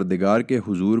پروردگار کے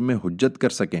حضور میں حجت کر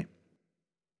سکیں۔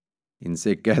 ان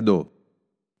سے کہہ دو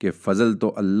کہ فضل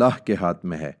تو اللہ کے ہاتھ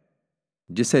میں ہے،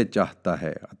 جسے چاہتا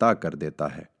ہے عطا کر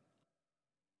دیتا ہے،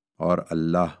 اور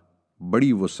اللہ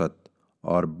بڑی وسعت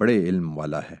اور بڑے علم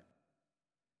والا ہے۔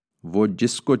 وہ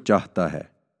جس کو چاہتا ہے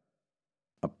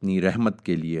اپنی رحمت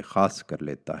کے لیے خاص کر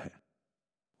لیتا ہے،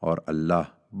 اور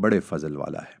اللہ بڑے فضل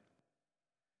والا ہے۔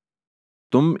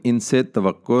 تم ان سے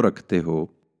توقع رکھتے ہو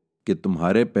کہ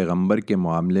تمہارے پیغمبر کے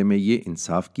معاملے میں یہ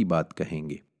انصاف کی بات کہیں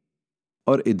گے،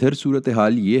 اور ادھر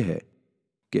صورتحال یہ ہے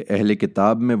کہ اہل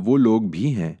کتاب میں وہ لوگ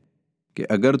بھی ہیں کہ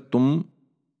اگر تم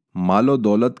مال و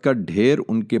دولت کا ڈھیر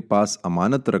ان کے پاس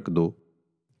امانت رکھ دو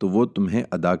تو وہ تمہیں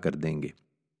ادا کر دیں گے،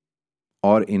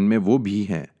 اور ان میں وہ بھی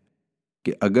ہیں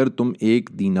کہ اگر تم 1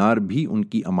 دینار بھی ان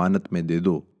کی امانت میں دے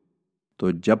دو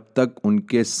تو جب تک ان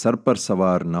کے سر پر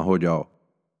سوار نہ ہو جاؤ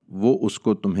وہ اس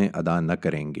کو تمہیں ادا نہ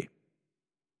کریں گے،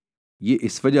 یہ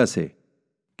اس وجہ سے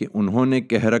کہ انہوں نے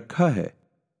کہہ رکھا ہے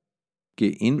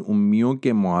کہ ان امیوں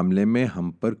کے معاملے میں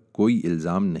ہم پر کوئی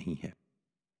الزام نہیں ہے،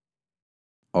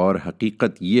 اور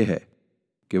حقیقت یہ ہے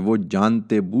کہ وہ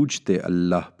جانتے بوجھتے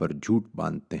اللہ پر جھوٹ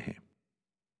باندھتے ہیں۔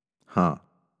 ہاں،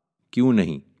 کیوں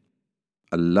نہیں؟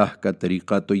 اللہ کا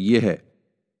طریقہ تو یہ ہے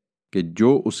کہ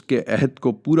جو اس کے عہد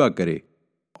کو پورا کرے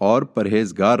اور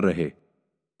پرہیزگار رہے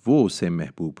وہ اسے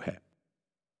محبوب ہے،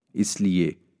 اس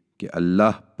لیے کہ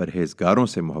اللہ پرہیزگاروں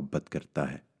سے محبت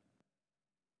کرتا ہے۔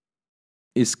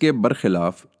 اس کے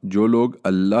برخلاف جو لوگ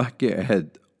اللہ کے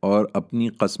عہد اور اپنی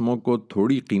قسموں کو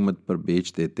تھوڑی قیمت پر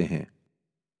بیچ دیتے ہیں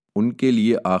ان کے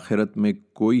لیے آخرت میں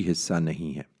کوئی حصہ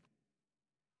نہیں ہے،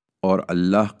 اور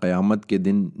اللہ قیامت کے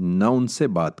دن نہ ان سے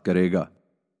بات کرے گا،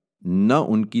 نہ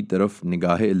ان کی طرف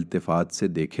نگاہ التفات سے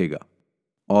دیکھے گا،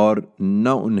 اور نہ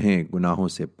انہیں گناہوں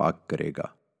سے پاک کرے گا،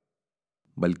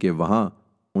 بلکہ وہاں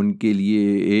ان کے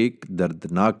لیے ایک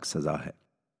دردناک سزا ہے۔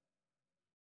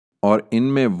 اور ان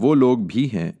میں وہ لوگ بھی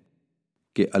ہیں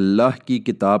کہ اللہ کی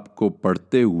کتاب کو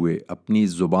پڑھتے ہوئے اپنی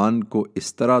زبان کو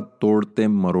اس طرح توڑتے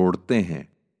مروڑتے ہیں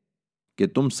کہ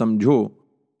تم سمجھو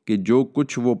کہ جو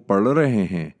کچھ وہ پڑھ رہے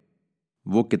ہیں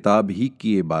وہ کتاب ہی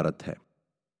کی عبارت ہے،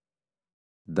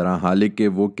 درا حالے کہ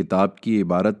وہ کتاب کی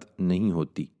عبارت نہیں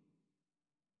ہوتی،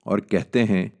 اور کہتے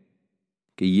ہیں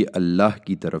کہ یہ اللہ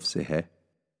کی طرف سے ہے،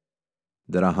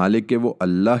 درا حالے کہ وہ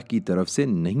اللہ کی طرف سے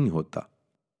نہیں ہوتا،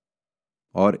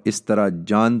 اور اس طرح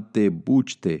جانتے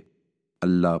بوجھتے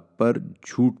اللہ پر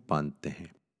جھوٹ باندھتے ہیں۔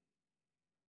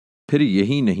 پھر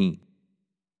یہی نہیں،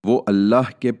 وہ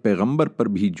اللہ کے پیغمبر پر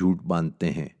بھی جھوٹ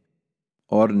باندھتے ہیں،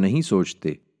 اور نہیں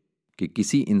سوچتے کہ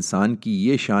کسی انسان کی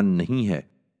یہ شان نہیں ہے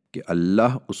کہ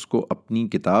اللہ اس کو اپنی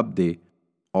کتاب دے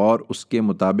اور اس کے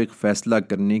مطابق فیصلہ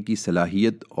کرنے کی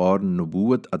صلاحیت اور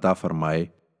نبوت عطا فرمائے،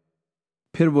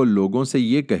 پھر وہ لوگوں سے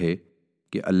یہ کہے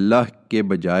کہ اللہ کے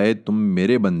بجائے تم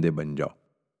میرے بندے بن جاؤ۔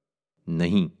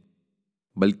 نہیں،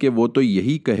 بلکہ وہ تو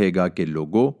یہی کہے گا کہ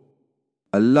لوگو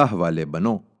اللہ والے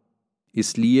بنو،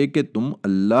 اس لیے کہ تم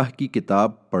اللہ کی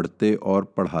کتاب پڑھتے اور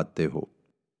پڑھاتے ہو،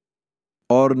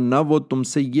 اور نہ وہ تم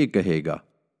سے یہ کہے گا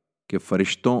کہ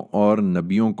فرشتوں اور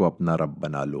نبیوں کو اپنا رب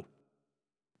بنا لو۔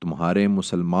 تمہارے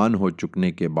مسلمان ہو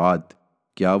چکنے کے بعد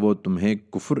کیا وہ تمہیں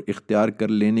کفر اختیار کر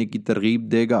لینے کی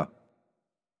ترغیب دے گا؟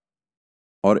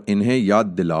 اور انہیں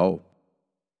یاد دلاؤ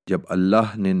جب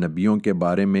اللہ نے نبیوں کے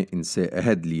بارے میں ان سے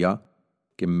عہد لیا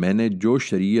کہ میں نے جو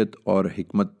شریعت اور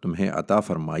حکمت تمہیں عطا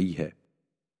فرمائی ہے،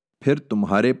 پھر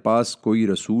تمہارے پاس کوئی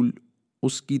رسول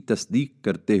اس کی تصدیق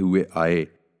کرتے ہوئے آئے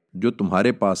جو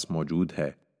تمہارے پاس موجود ہے،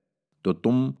 تو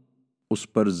تم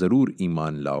اس پر ضرور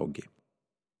ایمان لاؤ گے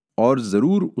اور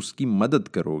ضرور اس کی مدد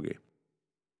کرو گے۔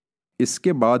 اس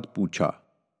کے بعد پوچھا،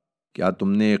 کیا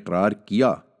تم نے اقرار کیا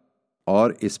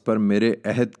اور اس پر میرے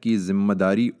عہد کی ذمہ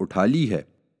داری اٹھا لی ہے؟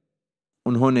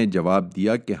 انہوں نے جواب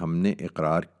دیا کہ ہم نے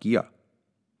اقرار کیا۔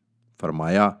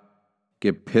 فرمایا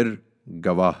کہ پھر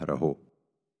گواہ رہو،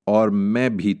 اور میں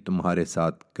بھی تمہارے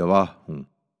ساتھ گواہ ہوں۔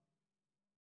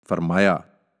 فرمایا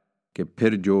کہ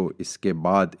پھر جو اس کے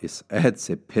بعد اس عہد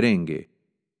سے پھریں گے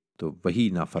تو وہی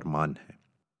نافرمان ہے۔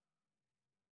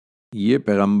 یہ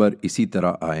پیغمبر اسی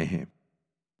طرح آئے ہیں،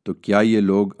 تو کیا یہ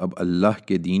لوگ اب اللہ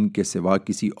کے دین کے سوا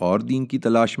کسی اور دین کی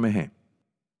تلاش میں ہیں؟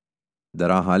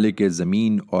 درا حال کہ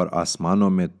زمین اور آسمانوں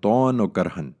میں طوعاً و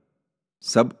کرہن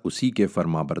سب اسی کے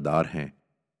فرما بردار ہیں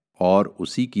اور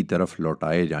اسی کی طرف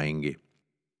لوٹائے جائیں گے۔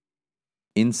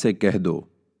 ان سے کہہ دو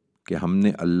کہ ہم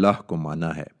نے اللہ کو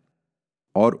مانا ہے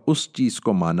اور اس چیز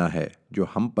کو مانا ہے جو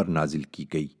ہم پر نازل کی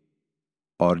گئی،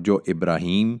 اور جو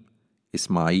ابراہیم،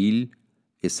 اسماعیل،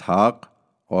 اسحاق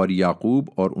اور یعقوب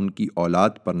اور ان کی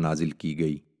اولاد پر نازل کی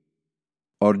گئی،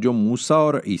 اور جو موسیٰ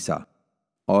اور عیسیٰ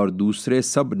اور دوسرے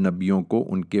سب نبیوں کو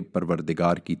ان کے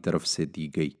پروردگار کی طرف سے دی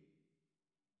گئی۔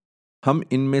 ہم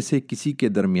ان میں سے کسی کے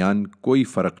درمیان کوئی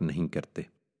فرق نہیں کرتے۔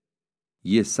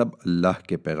 یہ سب اللہ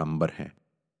کے پیغمبر ہیں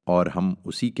اور ہم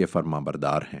اسی کے فرما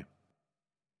بردار ہیں۔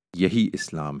 یہی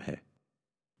اسلام ہے،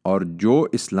 اور جو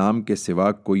اسلام کے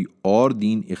سوا کوئی اور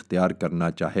دین اختیار کرنا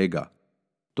چاہے گا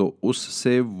تو اس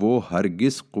سے وہ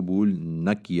ہرگز قبول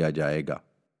نہ کیا جائے گا،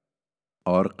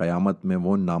 اور قیامت میں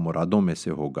وہ نامرادوں میں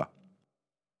سے ہوگا۔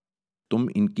 تم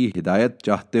ان کی ہدایت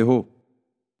چاہتے ہو؟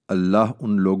 اللہ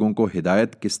ان لوگوں کو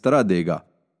ہدایت کس طرح دے گا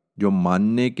جو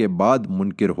ماننے کے بعد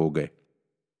منکر ہو گئے،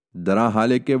 درا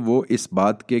حال کہ وہ اس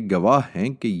بات کے گواہ ہیں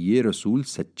کہ یہ رسول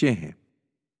سچے ہیں،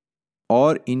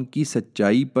 اور ان کی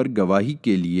سچائی پر گواہی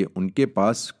کے لیے ان کے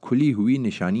پاس کھلی ہوئی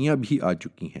نشانیاں بھی آ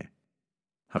چکی ہیں۔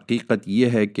 حقیقت یہ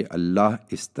ہے کہ اللہ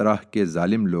اس طرح کے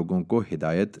ظالم لوگوں کو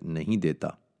ہدایت نہیں دیتا۔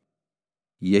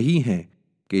 یہی ہیں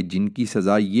کہ جن کی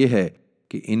سزا یہ ہے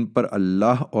کہ ان پر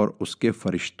اللہ اور اس کے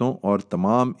فرشتوں اور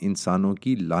تمام انسانوں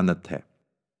کی لعنت ہے۔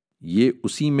 یہ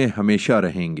اسی میں ہمیشہ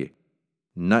رہیں گے،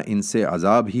 نہ ان سے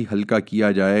عذاب ہی ہلکا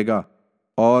کیا جائے گا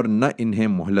اور نہ انہیں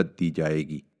مہلت دی جائے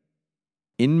گی۔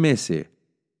 ان میں سے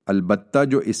البتہ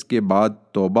جو اس کے بعد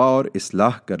توبہ اور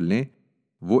اصلاح کر لیں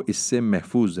وہ اس سے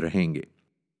محفوظ رہیں گے،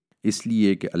 اس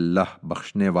لیے کہ اللہ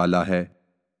بخشنے والا ہے،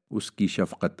 اس کی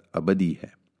شفقت ابدی ہے۔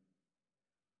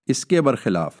 اس کے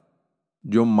برخلاف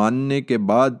جو ماننے کے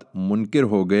بعد منکر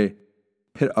ہو گئے،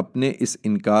 پھر اپنے اس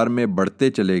انکار میں بڑھتے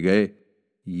چلے گئے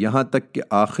یہاں تک کہ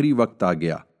آخری وقت آ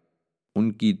گیا،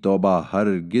 ان کی توبہ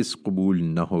ہرگز قبول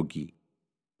نہ ہوگی،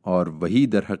 اور وہی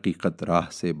در حقیقت راہ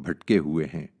سے بھٹکے ہوئے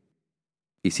ہیں۔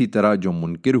 اسی طرح جو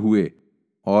منکر ہوئے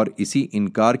اور اسی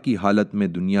انکار کی حالت میں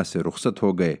دنیا سے رخصت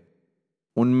ہو گئے،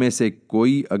 ان میں سے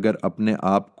کوئی اگر اپنے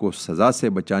آپ کو سزا سے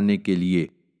بچانے کے لیے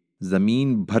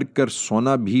زمین بھر کر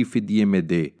سونا بھی فدیے میں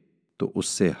دے تو اس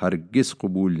سے ہرگز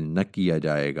قبول نہ کیا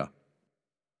جائے گا۔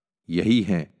 یہی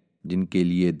ہیں جن کے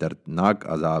لیے دردناک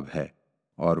عذاب ہے،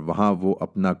 اور وہاں وہ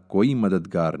اپنا کوئی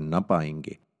مددگار نہ پائیں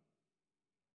گے۔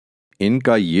 ان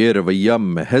کا یہ رویہ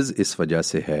محض اس وجہ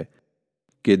سے ہے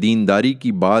کہ دینداری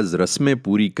کی بعض رسمیں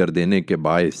پوری کر دینے کے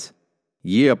باعث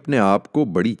یہ اپنے آپ کو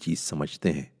بڑی چیز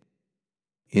سمجھتے ہیں۔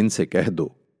 ان سے کہہ دو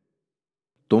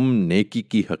تم نیکی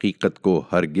کی حقیقت کو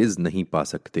ہرگز نہیں پا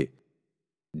سکتے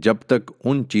جب تک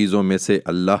ان چیزوں میں سے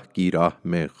اللہ کی راہ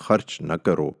میں خرچ نہ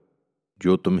کرو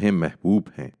جو تمہیں محبوب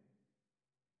ہیں۔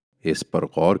 اس پر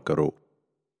غور کرو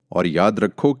اور یاد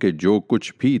رکھو کہ جو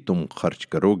کچھ بھی تم خرچ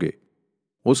کرو گے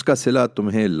اس کا صلہ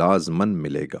تمہیں لازماً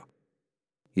ملے گا،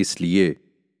 اس لیے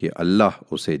کہ اللہ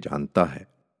اسے جانتا ہے۔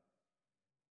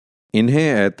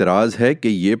 انہیں اعتراض ہے کہ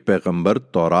یہ پیغمبر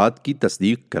تورات کی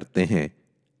تصدیق کرتے ہیں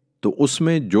تو اس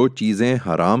میں جو چیزیں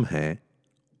حرام ہیں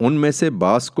ان میں سے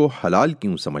بعض کو حلال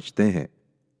کیوں سمجھتے ہیں؟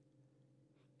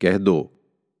 کہہ دو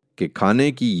کہ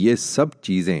کھانے کی یہ سب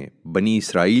چیزیں بنی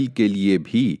اسرائیل کے لیے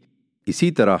بھی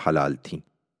اسی طرح حلال تھیں،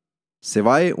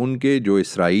 سوائے ان کے جو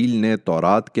اسرائیل نے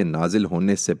تورات کے نازل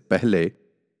ہونے سے پہلے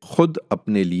خود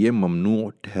اپنے لیے ممنوع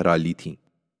ٹھہرا لی تھیں۔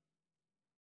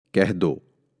 کہہ دو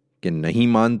کہ نہیں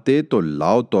مانتے تو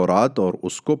لاؤ تورات اور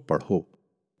اس کو پڑھو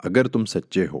اگر تم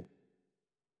سچے ہو۔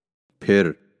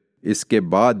 پھر اس کے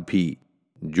بعد بھی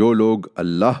جو لوگ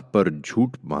اللہ پر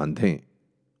جھوٹ باندھیں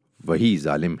وہی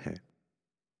ظالم ہیں۔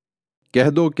 کہہ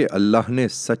دو کہ اللہ نے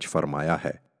سچ فرمایا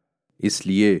ہے، اس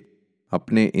لیے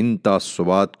اپنے ان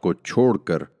تعصبات کو چھوڑ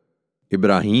کر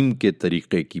ابراہیم کے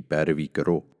طریقے کی پیروی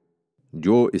کرو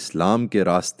جو اسلام کے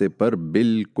راستے پر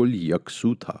بالکل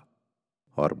یکسو تھا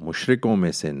اور مشرکوں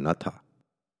میں سے نہ تھا۔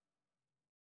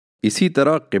 اسی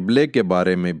طرح قبلے کے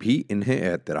بارے میں بھی انہیں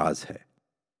اعتراض ہے۔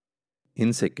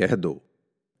 ان سے کہہ دو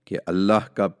کہ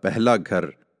اللہ کا پہلا گھر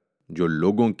جو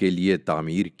لوگوں کے لیے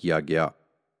تعمیر کیا گیا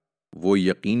وہ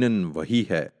یقیناً وہی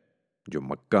ہے جو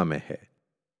مکہ میں ہے،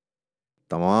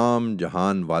 تمام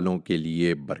جہان والوں کے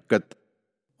لیے برکت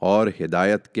اور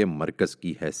ہدایت کے مرکز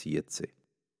کی حیثیت سے۔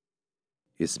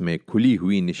 اس میں کھلی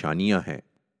ہوئی نشانیاں ہیں۔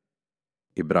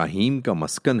 ابراہیم کا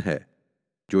مسکن ہے،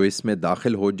 جو اس میں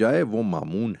داخل ہو جائے وہ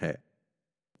مامون ہے،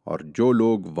 اور جو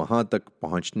لوگ وہاں تک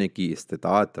پہنچنے کی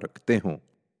استطاعت رکھتے ہوں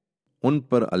ان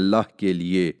پر اللہ کے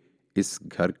لیے اس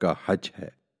گھر کا حج ہے۔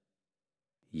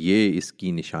 یہ اس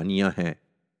کی نشانیاں ہیں،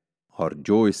 اور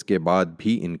جو اس کے بعد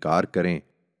بھی انکار کریں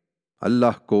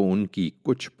اللہ کو ان کی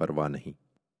کچھ پرواہ نہیں،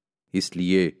 اس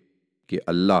لیے کہ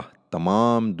اللہ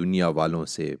تمام دنیا والوں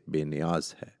سے بے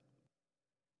نیاز ہے۔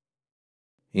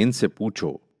 ان سے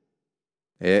پوچھو،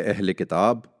 اے اہل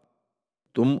کتاب،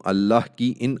 تم اللہ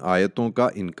کی ان آیتوں کا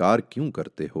انکار کیوں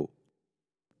کرتے ہو؟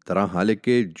 طرح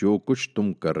حالانکہ جو کچھ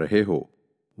تم کر رہے ہو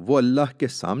وہ اللہ کے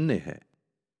سامنے ہے۔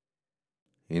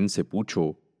 ان سے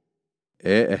پوچھو،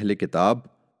 اے اہل کتاب،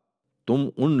 تم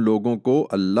ان لوگوں کو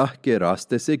اللہ کے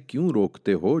راستے سے کیوں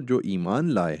روکتے ہو جو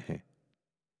ایمان لائے ہیں؟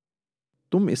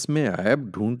 تم اس میں عیب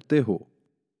ڈھونڈتے ہو،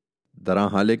 درا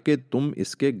حالانکہ تم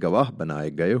اس کے گواہ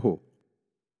بنائے گئے ہو۔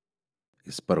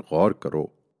 اس پر غور کرو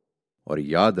اور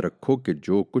یاد رکھو کہ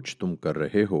جو کچھ تم کر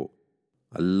رہے ہو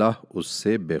اللہ اس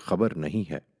سے بے خبر نہیں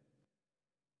ہے۔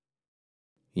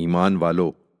 ایمان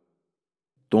والو،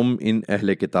 تم ان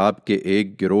اہل کتاب کے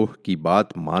ایک گروہ کی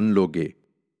بات مان لو گے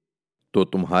تو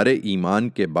تمہارے ایمان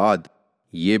کے بعد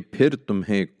یہ پھر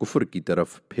تمہیں کفر کی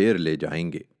طرف پھیر لے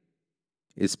جائیں گے۔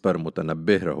 اس پر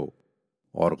متنبہ رہو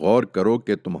اور غور کرو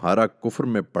کہ تمہارا کفر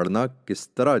میں پڑنا کس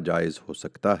طرح جائز ہو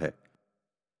سکتا ہے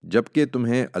جبکہ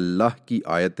تمہیں اللہ کی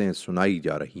آیتیں سنائی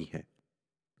جا رہی ہیں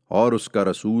اور اس کا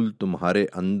رسول تمہارے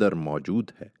اندر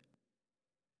موجود ہے۔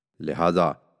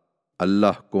 لہذا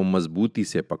اللہ کو مضبوطی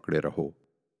سے پکڑے رہو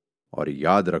اور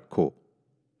یاد رکھو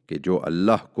کہ جو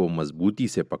اللہ کو مضبوطی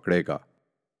سے پکڑے گا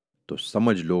تو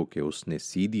سمجھ لو کہ اس نے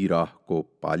سیدھی راہ کو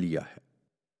پا لیا ہے۔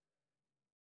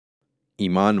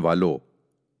 ایمان والو،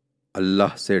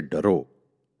 اللہ سے ڈرو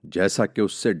جیسا کہ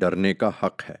اس سے ڈرنے کا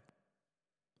حق ہے،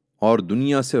 اور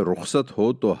دنیا سے رخصت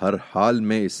ہو تو ہر حال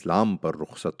میں اسلام پر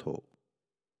رخصت ہو،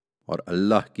 اور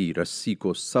اللہ کی رسی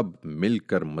کو سب مل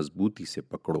کر مضبوطی سے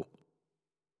پکڑو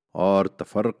اور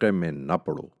تفرقے میں نہ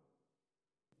پڑو،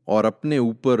 اور اپنے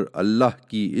اوپر اللہ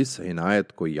کی اس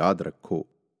عنایت کو یاد رکھو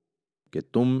کہ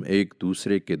تم ایک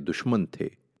دوسرے کے دشمن تھے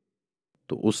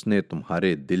تو اس نے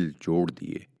تمہارے دل جوڑ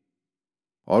دیے،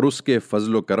 اور اس کے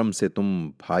فضل و کرم سے تم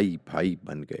بھائی بھائی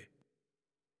بن گئے۔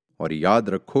 اور یاد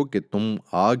رکھو کہ تم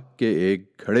آگ کے ایک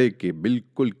گھڑے کے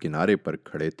بالکل کنارے پر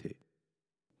کھڑے تھے،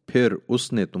 پھر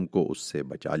اس نے تم کو اس سے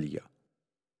بچا لیا۔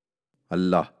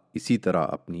 اللہ اسی طرح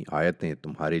اپنی آیتیں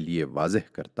تمہارے لیے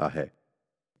واضح کرتا ہے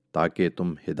تاکہ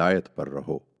تم ہدایت پر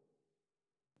رہو۔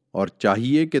 اور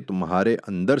چاہیے کہ تمہارے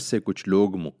اندر سے کچھ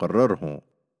لوگ مقرر ہوں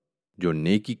جو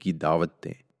نیکی کی دعوت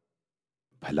دیں،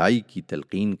 بھلائی کی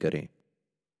تلقین کریں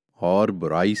اور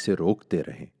برائی سے روکتے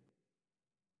رہیں۔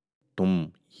 تم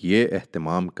یہ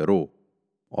اہتمام کرو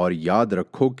اور یاد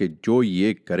رکھو کہ جو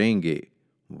یہ کریں گے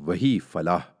وہی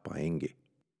فلاح پائیں گے۔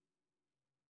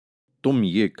 تم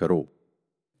یہ کرو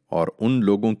اور ان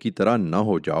لوگوں کی طرح نہ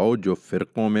ہو جاؤ جو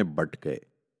فرقوں میں بٹ گئے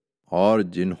اور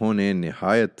جنہوں نے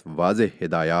نہایت واضح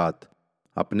ہدایات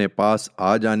اپنے پاس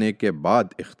آ جانے کے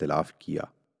بعد اختلاف کیا،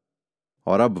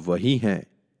 اور اب وہی ہیں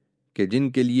کہ جن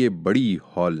کے لیے بڑی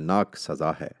ہولناک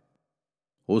سزا ہے۔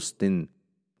 اس دن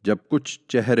جب کچھ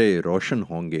چہرے روشن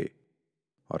ہوں گے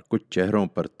اور کچھ چہروں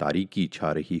پر تاریکی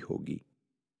چھا رہی ہوگی،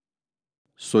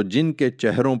 سو جن کے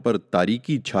چہروں پر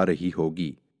تاریکی چھا رہی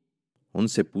ہوگی ان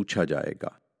سے پوچھا جائے گا،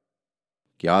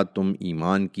 کیا تم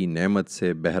ایمان کی نعمت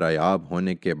سے بہرایاب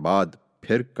ہونے کے بعد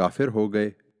پھر کافر ہو گئے؟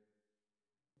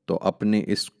 تو اپنے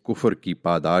اس کفر کی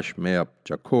پاداش میں اب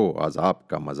چکھو عذاب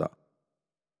کا مزہ۔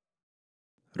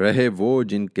 رہے وہ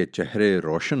جن کے چہرے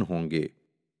روشن ہوں گے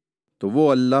تو وہ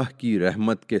اللہ کی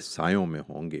رحمت کے سایوں میں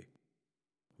ہوں گے،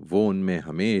 وہ ان میں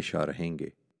ہمیشہ رہیں گے۔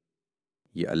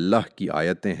 یہ اللہ کی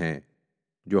آیتیں ہیں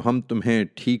جو ہم تمہیں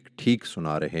ٹھیک ٹھیک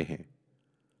سنا رہے ہیں،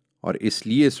 اور اس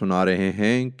لیے سنا رہے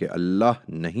ہیں کہ اللہ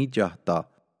نہیں چاہتا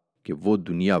کہ وہ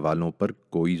دنیا والوں پر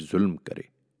کوئی ظلم کرے۔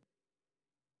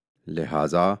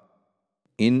 لہذا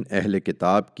ان اہل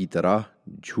کتاب کی طرح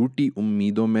جھوٹی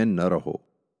امیدوں میں نہ رہو،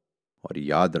 اور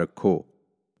یاد رکھو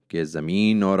کہ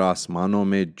زمین اور آسمانوں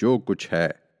میں جو کچھ ہے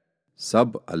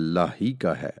سب اللہ ہی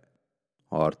کا ہے،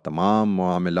 اور تمام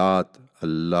معاملات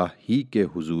اللہ ہی کے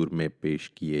حضور میں پیش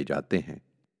کیے جاتے ہیں۔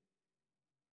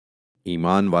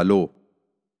 ایمان والو،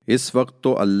 اس وقت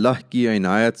تو اللہ کی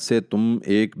عنایت سے تم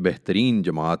ایک بہترین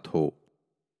جماعت ہو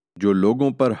جو لوگوں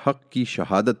پر حق کی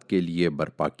شہادت کے لیے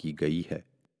برپا کی گئی ہے۔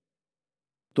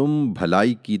 تم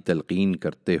بھلائی کی تلقین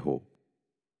کرتے ہو،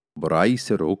 برائی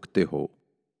سے روکتے ہو،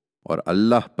 اور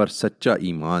اللہ پر سچا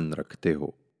ایمان رکھتے ہو۔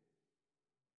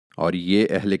 اور یہ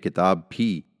اہل کتاب بھی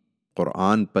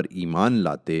قرآن پر ایمان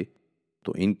لاتے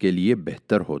تو ان کے لیے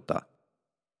بہتر ہوتا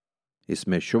اس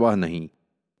میں شبہ نہیں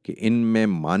کہ ان میں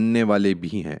ماننے والے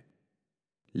بھی ہیں،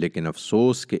 لیکن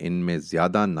افسوس کہ ان میں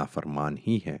زیادہ نافرمان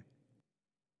ہی ہیں۔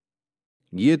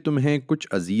 یہ تمہیں کچھ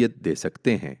اذیت دے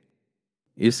سکتے ہیں،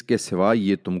 اس کے سوا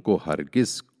یہ تم کو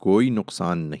ہرگز کوئی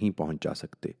نقصان نہیں پہنچا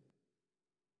سکتے،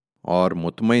 اور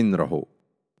مطمئن رہو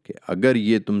کہ اگر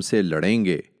یہ تم سے لڑیں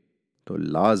گے تو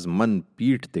لازماً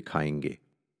پیٹھ دکھائیں گے،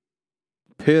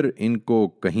 پھر ان کو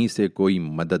کہیں سے کوئی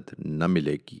مدد نہ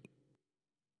ملے گی۔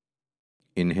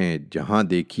 انہیں جہاں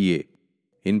دیکھیے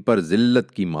ان پر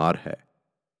ذلت کی مار ہے،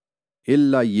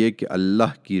 الا یہ کہ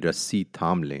اللہ کی رسی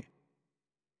تھام لیں،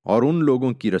 اور ان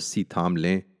لوگوں کی رسی تھام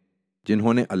لیں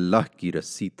جنہوں نے اللہ کی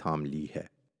رسی تھام لی ہے۔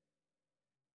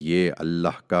 یہ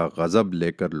اللہ کا غضب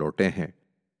لے کر لوٹے ہیں،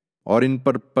 اور ان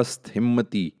پر پست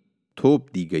ہمتی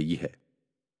تھوپ دی گئی ہے۔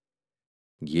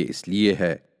 یہ اس لیے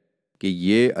ہے کہ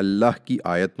یہ اللہ کی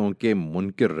آیتوں کے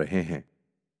منکر رہے ہیں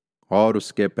اور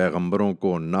اس کے پیغمبروں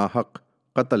کو ناحق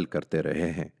قتل کرتے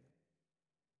رہے ہیں۔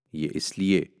 یہ اس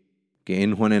لیے کہ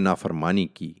انہوں نے نافرمانی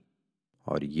کی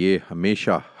اور یہ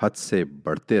ہمیشہ حد سے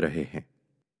بڑھتے رہے ہیں۔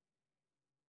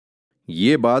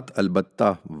 یہ بات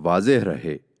البتہ واضح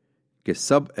رہے کہ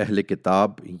سب اہل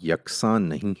کتاب یکساں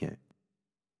نہیں ہیں۔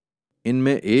 ان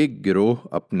میں ایک گروہ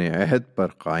اپنے عہد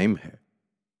پر قائم ہے،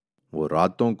 وہ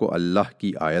راتوں کو اللہ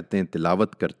کی آیتیں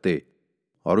تلاوت کرتے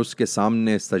اور اس کے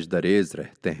سامنے سجدہ ریز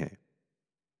رہتے ہیں،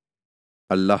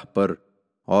 اللہ پر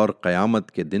اور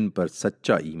قیامت کے دن پر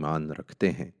سچا ایمان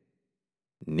رکھتے ہیں،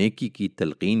 نیکی کی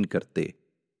تلقین کرتے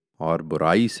اور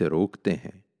برائی سے روکتے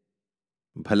ہیں،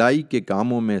 بھلائی کے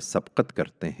کاموں میں سبقت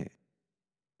کرتے ہیں،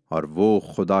 اور وہ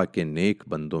خدا کے نیک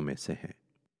بندوں میں سے ہیں۔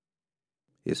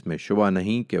 اس میں شبہ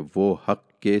نہیں کہ وہ حق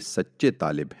کے سچے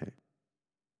طالب ہیں،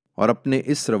 اور اپنے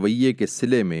اس رویے کے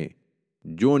صلے میں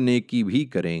جو نیکی بھی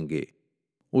کریں گے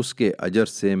اس کے اجر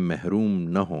سے محروم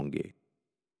نہ ہوں گے،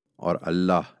 اور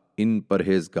اللہ ان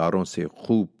پرہیزگاروں سے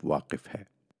خوب واقف ہے۔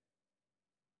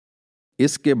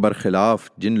 اس کے برخلاف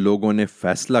جن لوگوں نے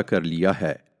فیصلہ کر لیا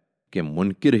ہے کہ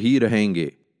منکر ہی رہیں گے،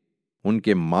 ان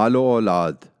کے مال و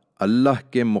اولاد اللہ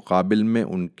کے مقابل میں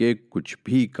ان کے کچھ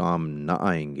بھی کام نہ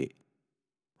آئیں گے،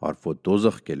 اور وہ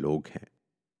دوزخ کے لوگ ہیں،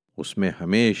 اس میں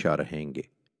ہمیشہ رہیں گے۔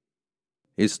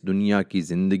 اس دنیا کی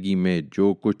زندگی میں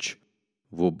جو کچھ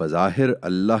وہ بظاہر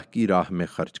اللہ کی راہ میں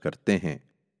خرچ کرتے ہیں،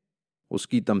 اس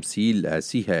کی تمثیل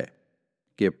ایسی ہے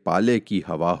کہ پالے کی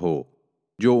ہوا ہو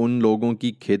جو ان لوگوں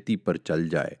کی کھیتی پر چل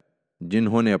جائے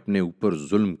جنہوں نے اپنے اوپر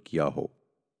ظلم کیا ہو،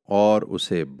 اور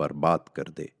اسے برباد کر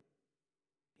دے۔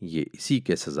 یہ اسی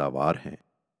کے سزاوار ہیں،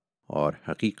 اور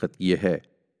حقیقت یہ ہے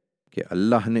کہ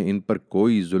اللہ نے ان پر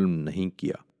کوئی ظلم نہیں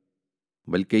کیا،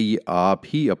 بلکہ یہ آپ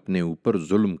ہی اپنے اوپر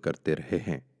ظلم کرتے رہے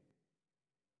ہیں۔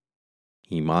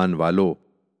 ایمان والو،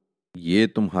 یہ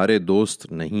تمہارے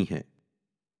دوست نہیں ہیں،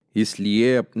 اس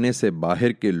لیے اپنے سے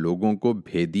باہر کے لوگوں کو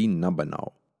بھیدی نہ بناؤ۔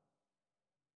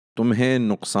 تمہیں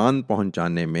نقصان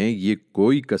پہنچانے میں یہ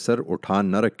کوئی کسر اٹھا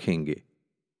نہ رکھیں گے،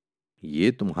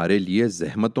 یہ تمہارے لیے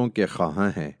زحمتوں کے خواہاں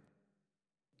ہیں۔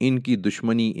 ان کی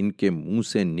دشمنی ان کے منہ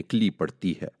سے نکلی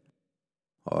پڑتی ہے،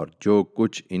 اور جو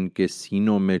کچھ ان کے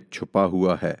سینوں میں چھپا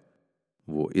ہوا ہے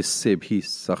وہ اس سے بھی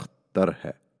سخت تر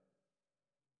ہے۔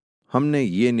 ہم نے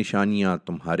یہ نشانیاں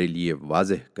تمہارے لیے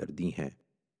واضح کر دی ہیں،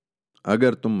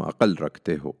 اگر تم عقل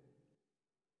رکھتے ہو۔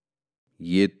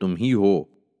 یہ تم ہی ہو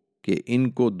کہ ان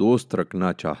کو دوست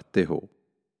رکھنا چاہتے ہو،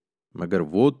 مگر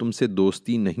وہ تم سے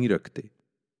دوستی نہیں رکھتے،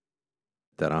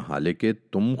 طرح حالانکہ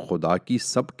تم خدا کی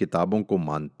سب کتابوں کو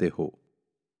مانتے ہو۔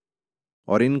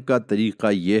 اور ان کا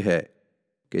طریقہ یہ ہے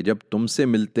کہ جب تم سے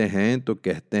ملتے ہیں تو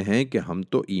کہتے ہیں کہ ہم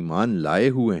تو ایمان لائے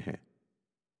ہوئے ہیں،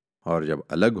 اور جب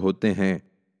الگ ہوتے ہیں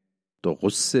تو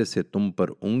غصے سے تم پر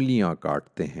انگلیاں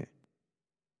کاٹتے ہیں۔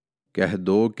 کہہ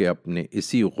دو کہ اپنے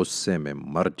اسی غصے میں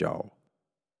مر جاؤ۔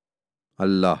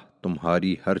 اللہ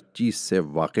تمہاری ہر چیز سے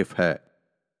واقف ہے،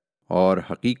 اور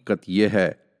حقیقت یہ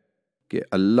ہے کہ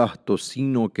اللہ تو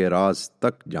سینوں کے راز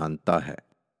تک جانتا ہے۔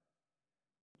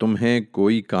 تمہیں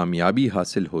کوئی کامیابی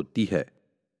حاصل ہوتی ہے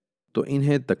تو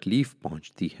انہیں تکلیف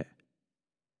پہنچتی ہے،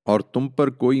 اور تم پر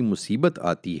کوئی مصیبت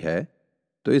آتی ہے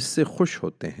تو اس سے خوش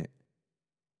ہوتے ہیں۔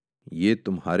 یہ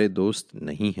تمہارے دوست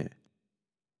نہیں ہیں،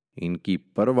 ان کی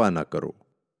پرواہ نہ کرو،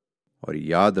 اور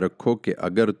یاد رکھو کہ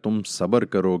اگر تم صبر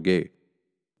کرو گے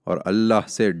اور اللہ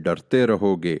سے ڈرتے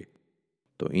رہو گے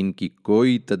تو ان کی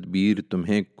کوئی تدبیر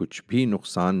تمہیں کچھ بھی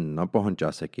نقصان نہ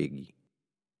پہنچا سکے گی،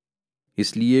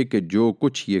 اس لیے کہ جو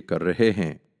کچھ یہ کر رہے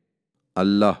ہیں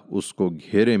اللہ اس کو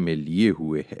گھیرے میں لیے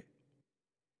ہوئے ہے۔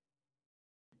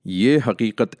 یہ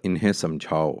حقیقت انہیں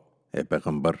سمجھاؤ اے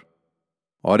پیغمبر،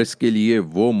 اور اس کے لیے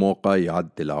وہ موقع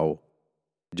یاد دلاؤ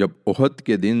جب احد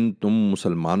کے دن تم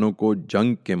مسلمانوں کو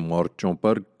جنگ کے مورچوں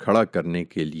پر کھڑا کرنے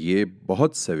کے لیے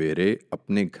بہت سویرے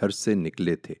اپنے گھر سے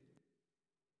نکلے تھے،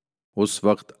 اس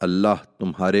وقت اللہ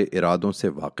تمہارے ارادوں سے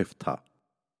واقف تھا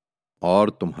اور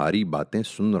تمہاری باتیں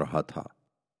سن رہا تھا،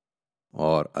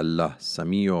 اور اللہ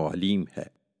سمیع و علیم ہے۔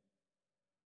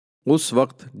 اس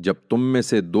وقت جب تم میں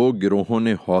سے دو گروہوں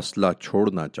نے حوصلہ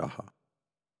چھوڑنا چاہا،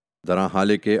 درا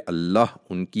حالے کہ اللہ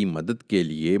ان کی مدد کے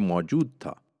لیے موجود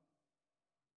تھا،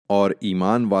 اور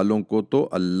ایمان والوں کو تو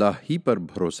اللہ ہی پر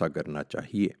بھروسہ کرنا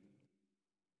چاہیے۔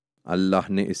 اللہ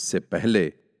نے اس سے پہلے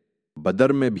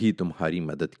بدر میں بھی تمہاری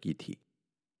مدد کی تھی،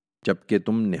 جبکہ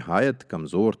تم نہایت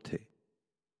کمزور تھے،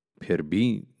 پھر بھی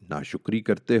ناشکری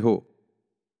کرتے ہو۔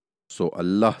 سو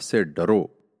اللہ سے ڈرو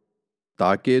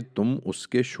تاکہ تم اس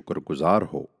کے شکر گزار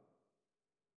ہو۔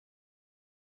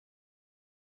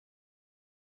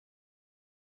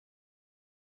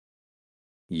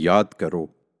 یاد کرو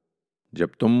جب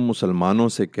تم مسلمانوں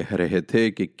سے کہہ رہے تھے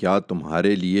کہ کیا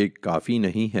تمہارے لیے کافی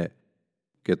نہیں ہے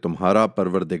کہ تمہارا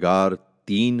پروردگار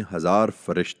 3000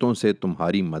 فرشتوں سے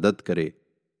تمہاری مدد کرے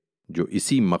جو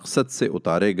اسی مقصد سے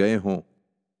اتارے گئے ہوں؟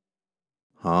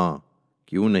 ہاں،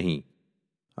 کیوں نہیں،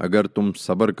 اگر تم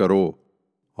صبر کرو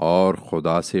اور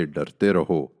خدا سے ڈرتے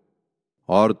رہو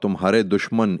اور تمہارے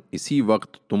دشمن اسی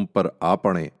وقت تم پر آ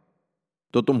پڑیں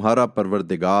تو تمہارا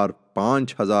پروردگار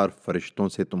 5000 فرشتوں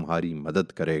سے تمہاری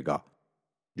مدد کرے گا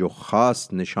جو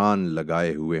خاص نشان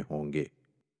لگائے ہوئے ہوں گے۔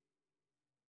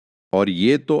 اور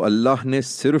یہ تو اللہ نے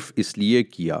صرف اس لیے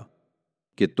کیا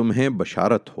کہ تمہیں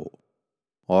بشارت ہو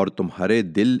اور تمہارے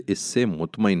دل اس سے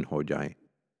مطمئن ہو جائیں،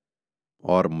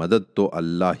 اور مدد تو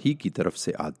اللہ ہی کی طرف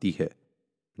سے آتی ہے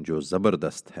جو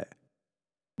زبردست ہے،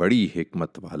 بڑی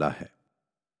حکمت والا ہے۔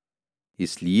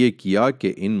 اس لیے کیا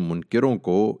کہ ان منکروں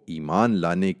کو ایمان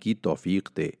لانے کی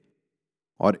توفیق دے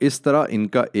اور اس طرح ان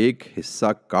کا ایک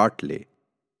حصہ کاٹ لے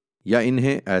یا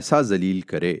انہیں ایسا ذلیل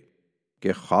کرے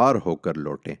کہ خوار ہو کر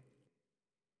لوٹیں۔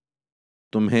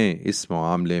 تمہیں اس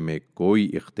معاملے میں کوئی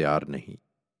اختیار نہیں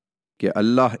کہ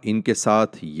اللہ ان کے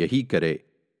ساتھ یہی کرے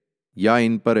یا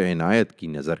ان پر عنایت کی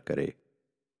نظر کرے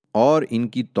اور ان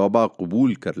کی توبہ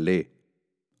قبول کر لے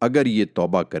اگر یہ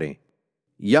توبہ کریں،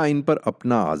 یا ان پر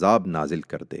اپنا عذاب نازل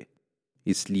کر دے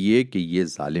اس لیے کہ یہ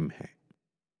ظالم ہے۔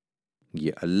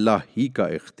 یہ اللہ ہی کا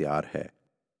اختیار ہے،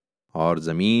 اور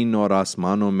زمین اور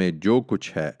آسمانوں میں جو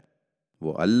کچھ ہے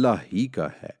وہ اللہ ہی کا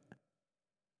ہے۔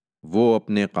 وہ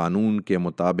اپنے قانون کے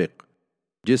مطابق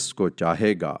جس کو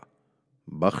چاہے گا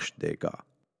بخش دے گا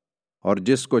اور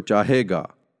جس کو چاہے گا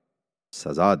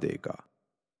سزا دے گا،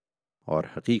 اور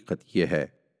حقیقت یہ ہے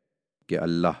کہ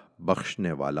اللہ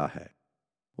بخشنے والا ہے،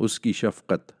 اس کی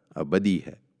شفقت ابدی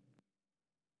ہے۔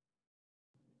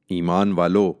 ایمان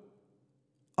والو،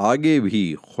 آگے بھی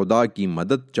خدا کی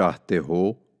مدد چاہتے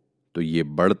ہو تو یہ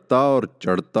بڑھتا اور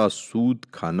چڑھتا سود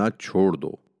کھانا چھوڑ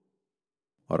دو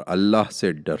اور اللہ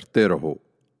سے ڈرتے رہو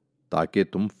تاکہ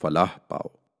تم فلاح پاؤ،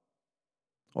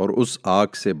 اور اس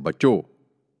آگ سے بچو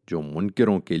جو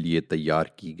منکروں کے لیے تیار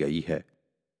کی گئی ہے،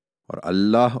 اور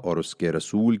اللہ اور اس کے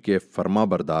رسول کے فرما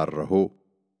بردار رہو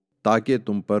تاکہ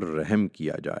تم پر رحم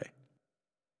کیا جائے،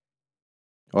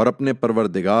 اور اپنے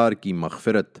پروردگار کی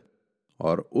مغفرت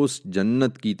اور اس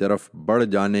جنت کی طرف بڑھ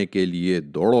جانے کے لیے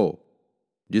دوڑو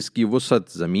جس کی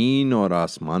وسعت زمین اور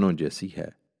آسمانوں جیسی ہے،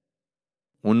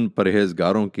 ان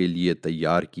پرہیزگاروں کے لیے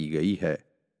تیار کی گئی ہے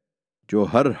جو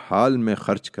ہر حال میں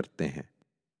خرچ کرتے ہیں،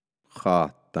 خواہ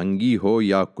تنگی ہو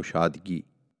یا کشادگی،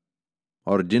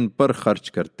 اور جن پر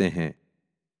خرچ کرتے ہیں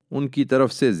ان کی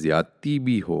طرف سے زیادتی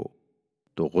بھی ہو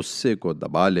تو غصے کو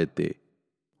دبا لیتے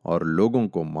اور لوگوں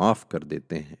کو معاف کر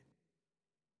دیتے ہیں۔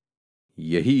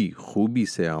 یہی خوبی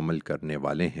سے عمل کرنے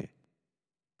والے ہیں،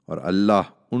 اور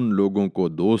اللہ ان لوگوں کو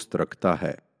دوست رکھتا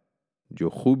ہے جو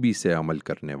خوبی سے عمل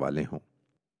کرنے والے ہوں۔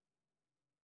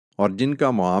 اور جن کا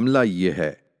معاملہ یہ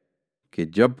ہے کہ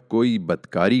جب کوئی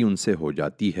بدکاری ان سے ہو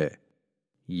جاتی ہے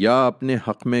یا اپنے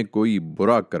حق میں کوئی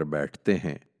برا کر بیٹھتے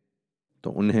ہیں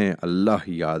تو انہیں اللہ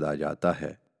یاد آ جاتا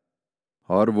ہے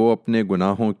اور وہ اپنے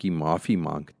گناہوں کی معافی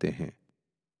مانگتے ہیں،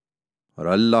 اور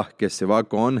اللہ کے سوا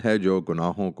کون ہے جو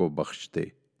گناہوں کو بخش دے،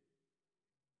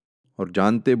 اور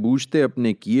جانتے بوجھتے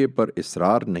اپنے کیے پر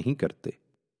اصرار نہیں کرتے۔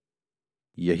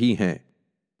 یہی ہیں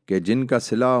کہ جن کا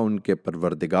صلہ ان کے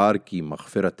پروردگار کی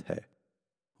مغفرت ہے،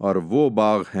 اور وہ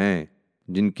باغ ہیں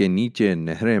جن کے نیچے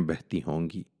نہریں بہتی ہوں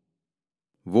گی،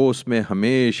 وہ اس میں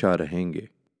ہمیشہ رہیں گے،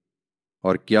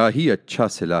 اور کیا ہی اچھا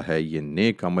صلہ ہے یہ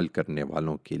نیک عمل کرنے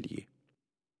والوں کے لیے۔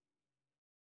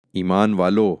 ایمان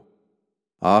والو،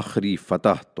 آخری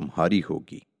فتح تمہاری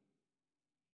ہوگی۔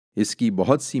 اس کی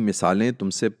بہت سی مثالیں تم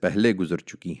سے پہلے گزر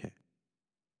چکی ہیں،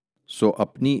 سو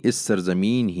اپنی اس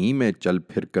سرزمین ہی میں چل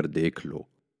پھر کر دیکھ لو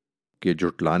کہ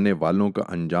جھٹلانے والوں کا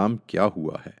انجام کیا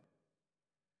ہوا ہے۔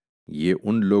 یہ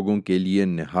ان لوگوں کے لیے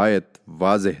نہایت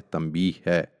واضح تنبیہ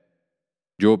ہے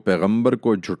جو پیغمبر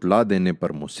کو جھٹلا دینے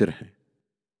پر مصر ہیں،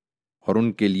 اور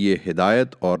ان کے لیے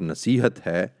ہدایت اور نصیحت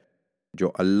ہے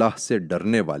جو اللہ سے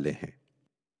ڈرنے والے ہیں۔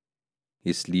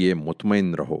 اس لیے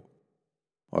مطمئن رہو،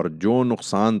 اور جو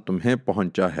نقصان تمہیں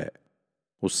پہنچا ہے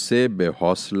اس سے بے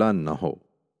حوصلہ نہ ہو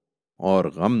اور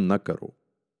غم نہ کرو۔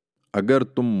 اگر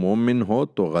تم مومن ہو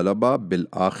تو غلبہ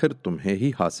بالآخر تمہیں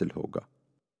ہی حاصل ہوگا۔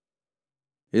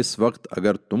 اس وقت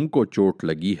اگر تم کو چوٹ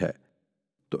لگی ہے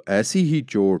تو ایسی ہی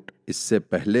چوٹ اس سے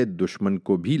پہلے دشمن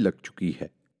کو بھی لگ چکی ہے،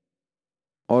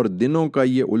 اور دنوں کا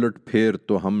یہ الٹ پھیر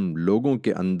تو ہم لوگوں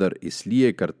کے اندر اس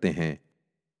لیے کرتے ہیں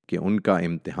کہ ان کا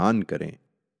امتحان کریں،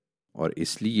 اور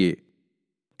اس لیے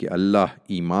کہ اللہ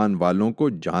ایمان والوں کو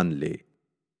جان لے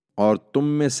اور تم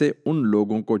میں سے ان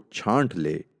لوگوں کو چھانٹ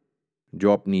لے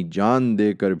جو اپنی جان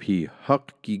دے کر بھی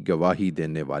حق کی گواہی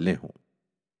دینے والے ہوں۔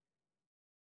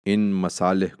 ان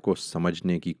مصالح کو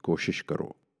سمجھنے کی کوشش کرو،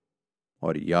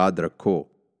 اور یاد رکھو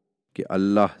کہ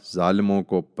اللہ ظالموں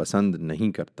کو پسند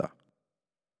نہیں کرتا،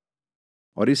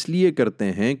 اور اس لیے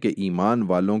کرتے ہیں کہ ایمان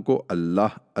والوں کو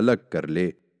اللہ الگ کر لے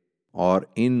اور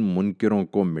ان منکروں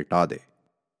کو مٹا دے۔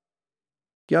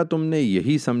 کیا تم نے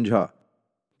یہی سمجھا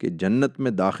کہ جنت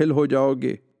میں داخل ہو جاؤ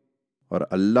گے، اور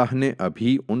اللہ نے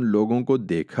ابھی ان لوگوں کو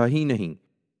دیکھا ہی نہیں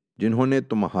جنہوں نے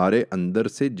تمہارے اندر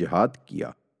سے جہاد کیا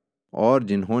اور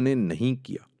جنہوں نے نہیں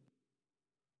کیا؟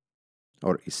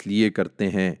 اور اس لیے کرتے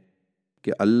ہیں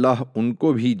کہ اللہ ان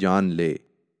کو بھی جان لے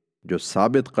جو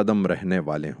ثابت قدم رہنے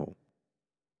والے ہوں۔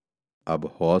 اب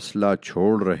حوصلہ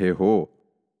چھوڑ رہے ہو،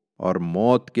 اور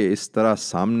موت کے اس طرح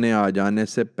سامنے آ جانے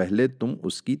سے پہلے تم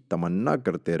اس کی تمنا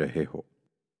کرتے رہے ہو،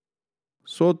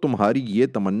 سو تمہاری یہ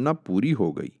تمنا پوری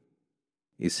ہو گئی،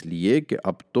 اس لیے کہ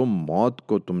اب تو موت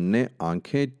کو تم نے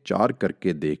آنکھیں چار کر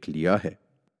کے دیکھ لیا ہے۔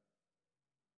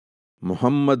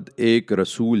 محمد ایک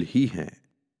رسول ہی ہیں،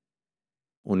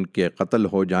 ان کے قتل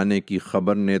ہو جانے کی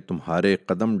خبر نے تمہارے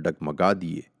قدم ڈگمگا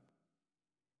دیے۔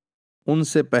 ان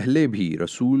سے پہلے بھی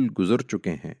رسول گزر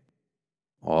چکے ہیں،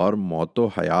 اور موت و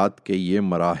حیات کے یہ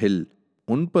مراحل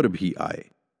ان پر بھی آئے۔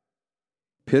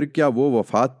 پھر کیا وہ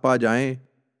وفات پا جائیں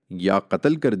یا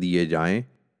قتل کر دیے جائیں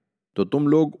تو تم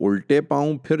لوگ الٹے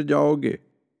پاؤں پھر جاؤ گے؟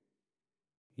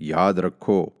 یاد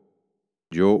رکھو،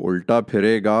 جو الٹا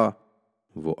پھرے گا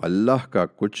وہ اللہ کا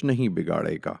کچھ نہیں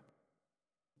بگاڑے گا،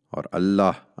 اور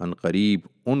اللہ عنقریب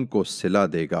ان کو صلہ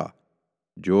دے گا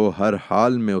جو ہر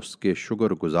حال میں اس کے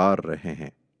شکر گزار رہے ہیں۔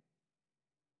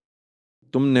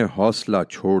 تم نے حوصلہ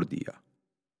چھوڑ دیا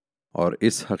اور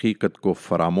اس حقیقت کو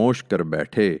فراموش کر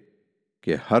بیٹھے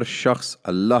کہ ہر شخص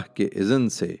اللہ کے اذن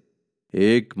سے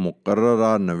ایک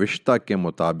مقررہ نوشتہ کے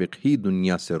مطابق ہی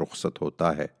دنیا سے رخصت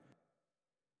ہوتا ہے،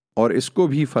 اور اس کو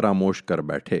بھی فراموش کر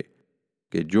بیٹھے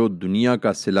کہ جو دنیا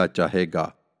کا صلہ چاہے گا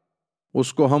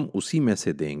اس کو ہم اسی میں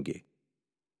سے دیں گے،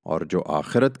 اور جو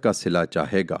آخرت کا صلہ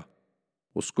چاہے گا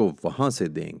اس کو وہاں سے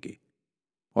دیں گے،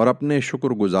 اور اپنے شکر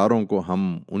گزاروں کو ہم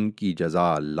ان کی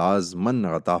جزا لازماً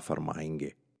عطا فرمائیں گے۔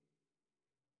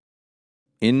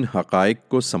 ان حقائق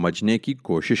کو سمجھنے کی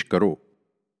کوشش کرو،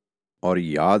 اور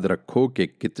یاد رکھو کہ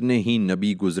کتنے ہی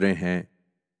نبی گزرے ہیں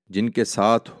جن کے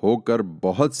ساتھ ہو کر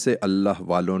بہت سے اللہ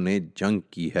والوں نے جنگ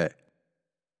کی ہے،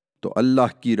 تو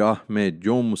اللہ کی راہ میں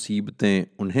جو مصیبتیں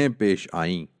انہیں پیش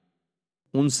آئیں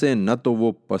ان سے نہ تو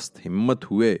وہ پست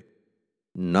ہمت ہوئے،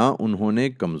 نہ انہوں نے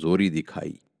کمزوری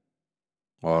دکھائی،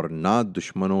 اور نہ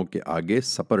دشمنوں کے آگے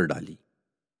سپر ڈالی،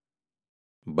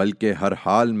 بلکہ ہر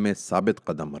حال میں ثابت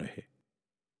قدم رہے،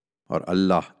 اور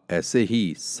اللہ ایسے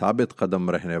ہی ثابت قدم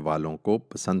رہنے والوں کو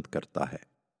پسند کرتا ہے۔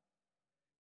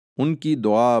 ان کی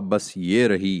دعا بس یہ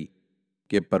رہی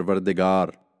کہ پروردگار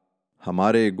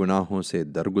ہمارے گناہوں سے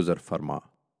درگزر فرما،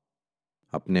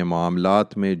 اپنے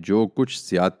معاملات میں جو کچھ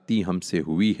زیادتی ہم سے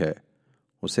ہوئی ہے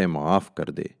اسے معاف کر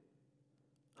دے،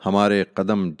 ہمارے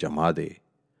قدم جما دے،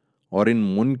 اور ان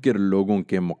منکر لوگوں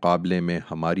کے مقابلے میں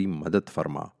ہماری مدد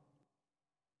فرما۔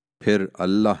 پھر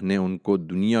اللہ نے ان کو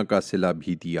دنیا کا صلہ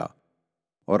بھی دیا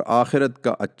اور آخرت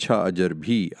کا اچھا اجر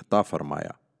بھی عطا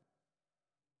فرمایا۔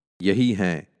 یہی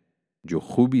ہیں جو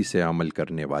خوبی سے عمل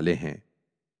کرنے والے ہیں،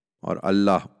 اور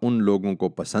اللہ ان لوگوں کو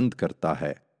پسند کرتا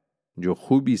ہے جو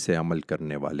خوبی سے عمل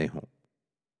کرنے والے ہوں۔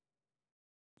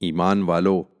 ایمان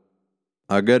والو،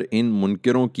 اگر ان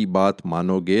منکروں کی بات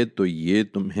مانو گے تو یہ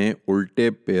تمہیں الٹے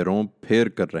پیروں پھیر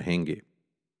کر رہیں گے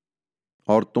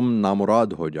اور تم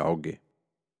نامراد ہو جاؤ گے۔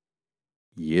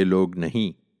 یہ لوگ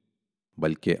نہیں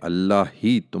بلکہ اللہ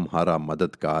ہی تمہارا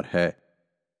مددگار ہے،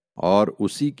 اور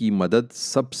اسی کی مدد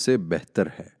سب سے بہتر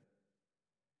ہے۔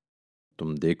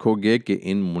 تم دیکھو گے کہ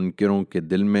ان منکروں کے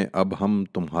دل میں اب ہم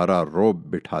تمہارا رعب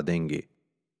بٹھا دیں گے،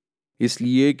 اس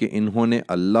لیے کہ انہوں نے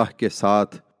اللہ کے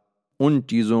ساتھ ان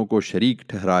چیزوں کو شریک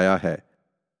ٹھہرایا ہے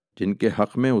جن کے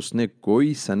حق میں اس نے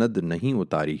کوئی سند نہیں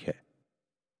اتاری ہے۔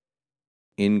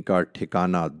 ان کا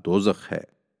ٹھکانہ دوزخ ہے،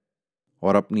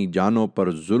 اور اپنی جانوں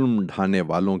پر ظلم ڈھانے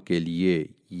والوں کے لیے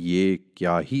یہ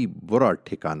کیا ہی برا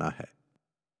ٹھکانہ ہے۔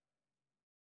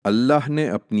 اللہ نے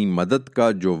اپنی مدد کا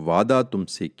جو وعدہ تم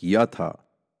سے کیا تھا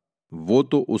وہ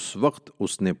تو اس وقت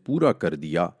اس نے پورا کر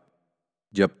دیا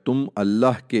جب تم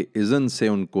اللہ کے اذن سے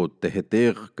ان کو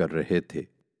تہتیغ کر رہے تھے،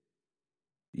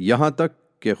 یہاں تک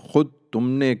کہ خود تم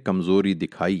نے کمزوری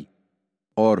دکھائی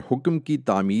اور حکم کی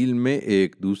تعمیل میں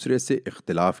ایک دوسرے سے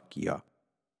اختلاف کیا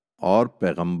اور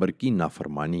پیغمبر کی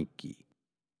نافرمانی کی،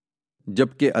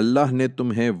 جبکہ اللہ نے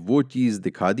تمہیں وہ چیز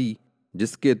دکھا دی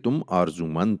جس کے تم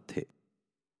آرزومند تھے۔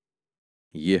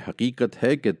 یہ حقیقت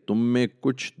ہے کہ تم میں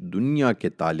کچھ دنیا کے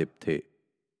طالب تھے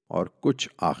اور کچھ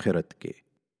آخرت کے،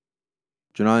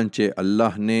 چنانچہ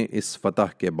اللہ نے اس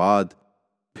فتح کے بعد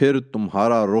پھر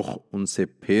تمہارا رخ ان سے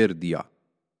پھیر دیا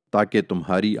تاکہ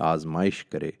تمہاری آزمائش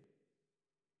کرے،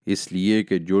 اس لیے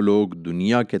کہ جو لوگ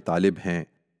دنیا کے طالب ہیں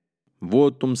وہ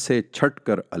تم سے چھٹ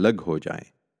کر الگ ہو جائیں،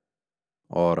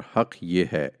 اور حق یہ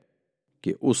ہے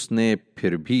کہ اس نے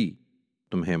پھر بھی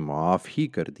تمہیں معاف ہی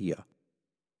کر دیا،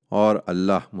 اور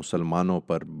اللہ مسلمانوں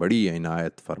پر بڑی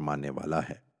عنایت فرمانے والا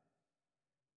ہے۔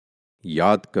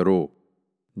 یاد کرو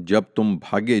جب تم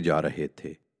بھاگے جا رہے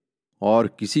تھے اور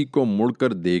کسی کو مڑ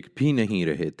کر دیکھ بھی نہیں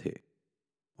رہے تھے،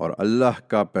 اور اللہ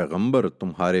کا پیغمبر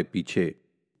تمہارے پیچھے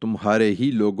تمہارے ہی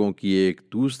لوگوں کی ایک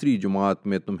دوسری جماعت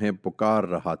میں تمہیں پکار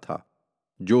رہا تھا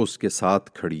جو اس کے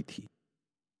ساتھ کھڑی تھی،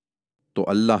 تو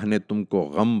اللہ نے تم کو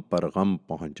غم پر غم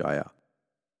پہنچایا،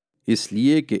 اس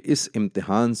لیے کہ اس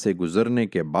امتحان سے گزرنے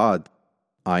کے بعد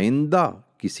آئندہ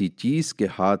کسی چیز کے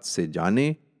ہاتھ سے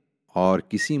جانے اور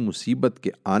کسی مصیبت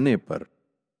کے آنے پر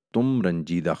تم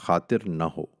رنجیدہ خاطر نہ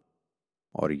ہو،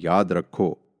 اور یاد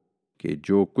رکھو کہ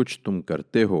جو کچھ تم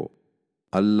کرتے ہو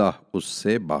اللہ اس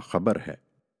سے باخبر ہے۔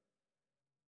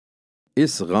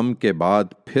 اس غم کے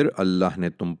بعد پھر اللہ نے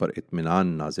تم پر اطمینان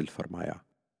نازل فرمایا،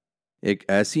 ایک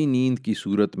ایسی نیند کی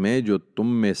صورت میں جو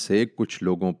تم میں سے کچھ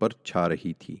لوگوں پر چھا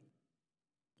رہی تھی،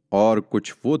 اور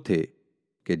کچھ وہ تھے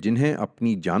کہ جنہیں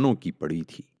اپنی جانوں کی پڑی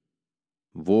تھی،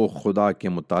 وہ خدا کے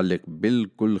متعلق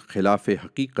بالکل خلاف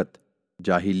حقیقت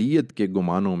جاہلیت کے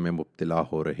گمانوں میں مبتلا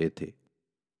ہو رہے تھے۔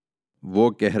 وہ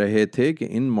کہہ رہے تھے کہ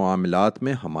ان معاملات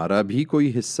میں ہمارا بھی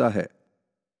کوئی حصہ ہے۔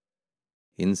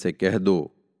 ان سے کہہ دو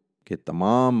کہ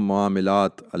تمام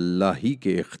معاملات اللہ ہی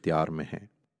کے اختیار میں ہیں،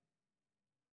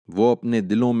 وہ اپنے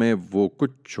دلوں میں وہ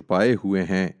کچھ چھپائے ہوئے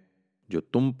ہیں جو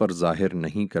تم پر ظاہر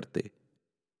نہیں کرتے۔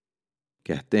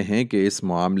 کہتے ہیں کہ اس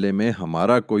معاملے میں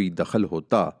ہمارا کوئی دخل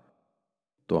ہوتا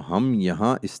تو ہم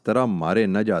یہاں اس طرح مارے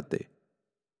نہ جاتے۔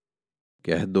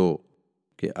 کہہ دو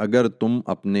کہ اگر تم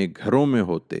اپنے گھروں میں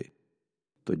ہوتے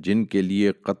تو جن کے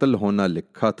لیے قتل ہونا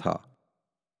لکھا تھا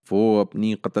وہ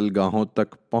اپنی قتل گاہوں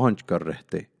تک پہنچ کر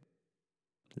رہتے،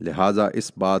 لہٰذا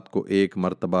اس بات کو ایک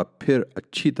مرتبہ پھر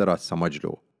اچھی طرح سمجھ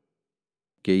لو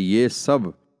کہ یہ سب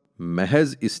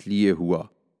محض اس لیے ہوا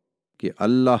کہ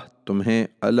اللہ تمہیں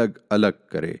الگ الگ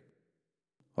کرے،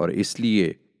 اور اس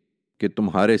لیے کہ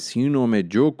تمہارے سینوں میں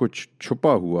جو کچھ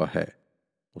چھپا ہوا ہے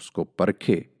اس کو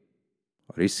پرکھے،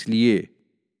 اور اس لیے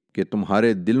کہ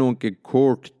تمہارے دلوں کے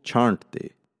کھوٹ چھانٹ دے،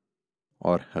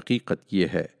 اور حقیقت یہ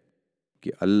ہے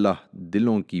کہ اللہ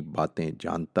دلوں کی باتیں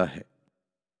جانتا ہے۔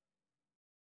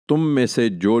 تم میں سے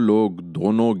جو لوگ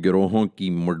دونوں گروہوں کی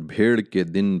مٹ بھیڑ کے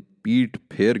دن پیٹھ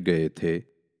پھیر گئے تھے،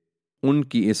 ان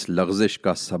کی اس لغزش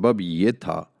کا سبب یہ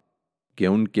تھا کہ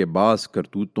ان کے بعض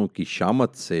کرتوتوں کی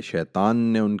شامت سے شیطان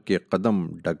نے ان کے قدم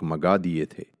ڈگمگا دیے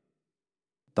تھے،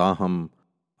 تاہم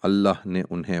اللہ نے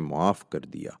انہیں معاف کر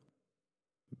دیا۔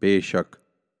 بے شک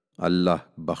اللہ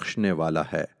بخشنے والا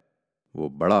ہے، وہ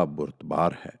بڑا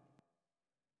بردبار ہے۔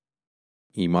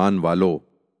 ایمان والو،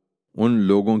 ان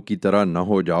لوگوں کی طرح نہ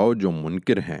ہو جاؤ جو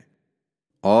منکر ہیں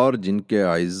اور جن کے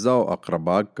اعزاء و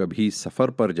اقرباء کبھی سفر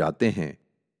پر جاتے ہیں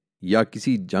یا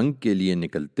کسی جنگ کے لیے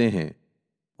نکلتے ہیں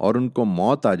اور ان کو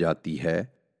موت آ جاتی ہے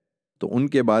تو ان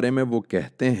کے بارے میں وہ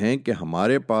کہتے ہیں کہ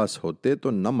ہمارے پاس ہوتے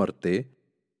تو نہ مرتے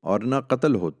اور نہ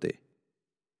قتل ہوتے۔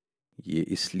 یہ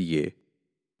اس لیے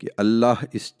کہ اللہ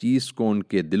اس چیز کو ان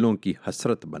کے دلوں کی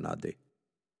حسرت بنا دے،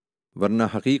 ورنہ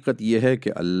حقیقت یہ ہے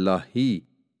کہ اللہ ہی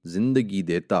زندگی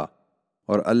دیتا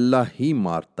اور اللہ ہی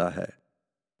مارتا ہے،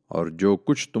 اور جو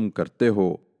کچھ تم کرتے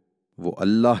ہو وہ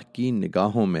اللہ کی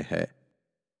نگاہوں میں ہے۔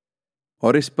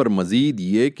 اور اس پر مزید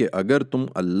یہ کہ اگر تم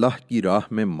اللہ کی راہ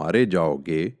میں مارے جاؤ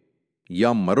گے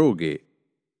یا مرو گے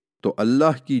تو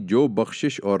اللہ کی جو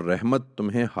بخشش اور رحمت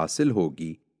تمہیں حاصل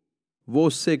ہوگی وہ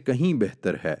اس سے کہیں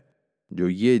بہتر ہے جو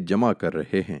یہ جمع کر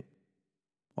رہے ہیں،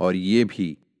 اور یہ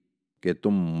بھی کہ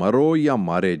تم مرو یا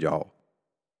مارے جاؤ،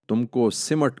 تم کو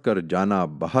سمٹ کر جانا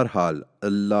بہرحال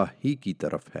اللہ ہی کی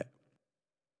طرف ہے۔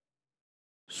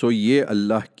 سو یہ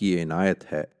اللہ کی عنایت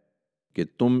ہے کہ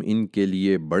تم ان کے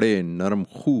لیے بڑے نرم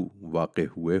خو واقع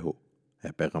ہوئے ہو۔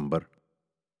 اے پیغمبر،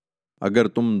 اگر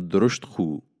تم درست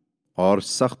خو اور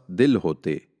سخت دل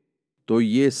ہوتے تو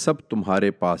یہ سب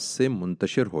تمہارے پاس سے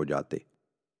منتشر ہو جاتے،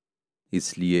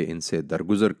 اس لیے ان سے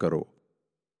درگزر کرو،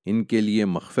 ان کے لیے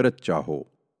مغفرت چاہو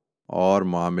اور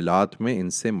معاملات میں ان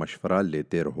سے مشورہ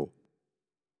لیتے رہو۔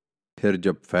 پھر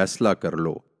جب فیصلہ کر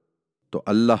لو تو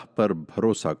اللہ پر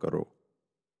بھروسہ کرو،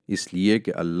 اس لیے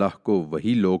کہ اللہ کو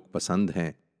وہی لوگ پسند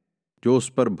ہیں جو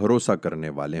اس پر بھروسہ کرنے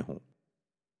والے ہوں۔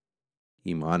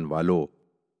 ایمان والو،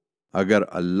 اگر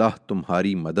اللہ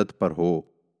تمہاری مدد پر ہو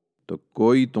تو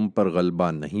کوئی تم پر غلبہ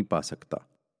نہیں پا سکتا،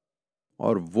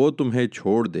 اور وہ تمہیں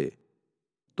چھوڑ دے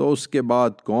تو اس کے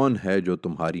بعد کون ہے جو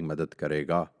تمہاری مدد کرے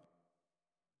گا؟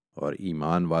 اور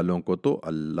ایمان والوں کو تو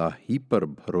اللہ ہی پر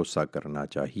بھروسہ کرنا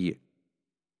چاہیے۔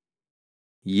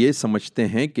 یہ سمجھتے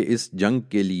ہیں کہ اس جنگ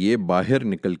کے لیے باہر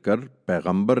نکل کر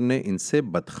پیغمبر نے ان سے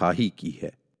بدخواہی کی ہے۔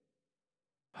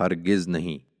 ہرگز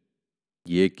نہیں،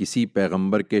 یہ کسی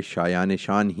پیغمبر کے شایان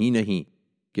شان ہی نہیں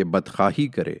کہ بدخواہی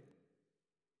کرے،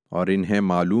 اور انہیں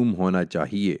معلوم ہونا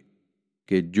چاہیے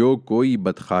کہ جو کوئی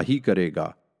بدخواہی کرے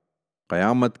گا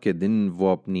قیامت کے دن وہ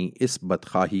اپنی اس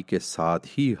بدخواہی کے ساتھ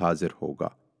ہی حاضر ہوگا،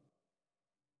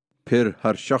 پھر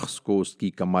ہر شخص کو اس کی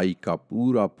کمائی کا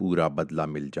پورا پورا بدلہ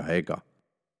مل جائے گا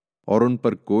اور ان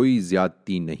پر کوئی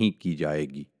زیادتی نہیں کی جائے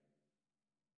گی۔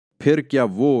 پھر کیا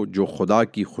وہ جو خدا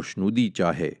کی خوشنودی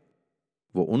چاہے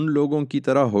وہ ان لوگوں کی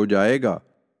طرح ہو جائے گا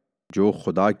جو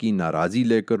خدا کی ناراضی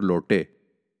لے کر لوٹے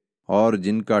اور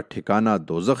جن کا ٹھکانہ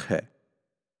دوزخ ہے،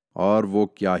 اور وہ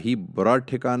کیا ہی برا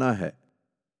ٹھکانہ ہے۔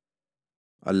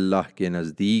 اللہ کے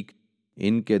نزدیک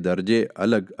ان کے درجے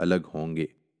الگ الگ ہوں گے،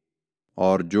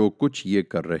 اور جو کچھ یہ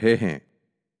کر رہے ہیں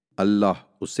اللہ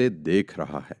اسے دیکھ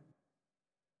رہا ہے۔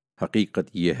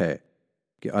 حقیقت یہ ہے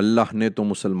کہ اللہ نے تو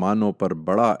مسلمانوں پر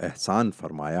بڑا احسان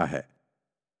فرمایا ہے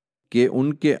کہ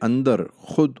ان کے اندر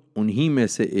خود انہی میں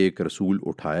سے ایک رسول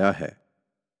اٹھایا ہے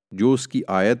جو اس کی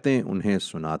آیتیں انہیں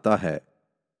سناتا ہے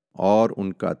اور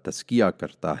ان کا تزکیہ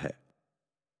کرتا ہے،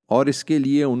 اور اس کے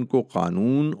لیے ان کو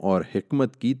قانون اور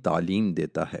حکمت کی تعلیم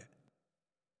دیتا ہے۔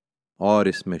 اور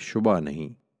اس میں شبہ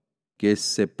نہیں کہ اس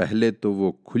سے پہلے تو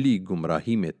وہ کھلی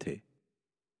گمراہی میں تھے۔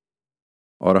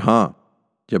 اور ہاں،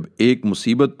 جب ایک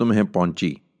مصیبت تمہیں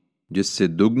پہنچی جس سے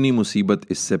دگنی مصیبت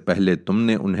اس سے پہلے تم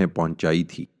نے انہیں پہنچائی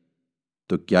تھی،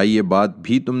 تو کیا یہ بات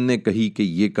بھی تم نے کہی کہ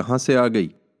یہ کہاں سے آ گئی؟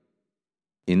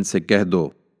 ان سے کہہ دو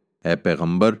اے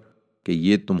پیغمبر کہ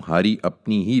یہ تمہاری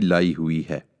اپنی ہی لائی ہوئی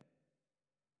ہے۔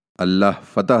 اللہ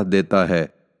فتح دیتا ہے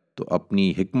تو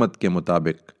اپنی حکمت کے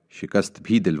مطابق شکست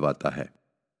بھی دلواتا ہے،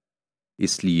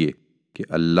 اس لیے کہ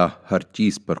اللہ ہر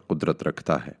چیز پر قدرت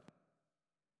رکھتا ہے۔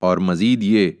 اور مزید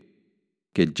یہ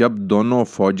کہ جب دونوں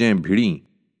فوجیں بھڑیں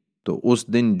تو اس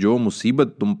دن جو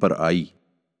مصیبت تم پر آئی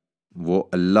وہ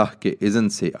اللہ کے اذن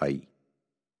سے آئی،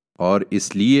 اور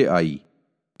اس لیے آئی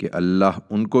کہ اللہ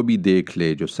ان کو بھی دیکھ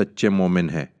لے جو سچے مومن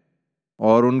ہیں،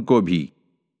 اور ان کو بھی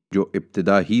جو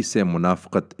ابتدا ہی سے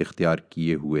منافقت اختیار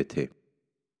کیے ہوئے تھے۔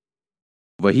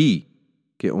 وہی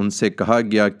کہ ان سے کہا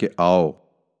گیا کہ آؤ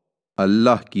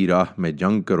اللہ کی راہ میں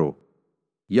جنگ کرو،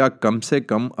 یا کم سے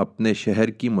کم اپنے شہر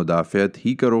کی مدافعت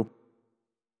ہی کرو،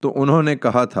 تو انہوں نے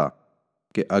کہا تھا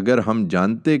کہ اگر ہم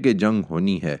جانتے کہ جنگ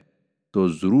ہونی ہے تو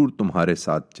ضرور تمہارے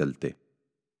ساتھ چلتے۔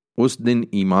 اس دن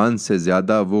ایمان سے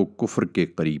زیادہ وہ کفر کے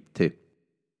قریب تھے۔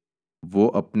 وہ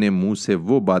اپنے منہ سے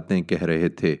وہ باتیں کہہ رہے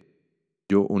تھے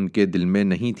جو ان کے دل میں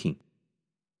نہیں تھیں،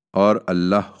 اور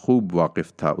اللہ خوب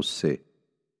واقف تھا اس سے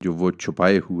جو وہ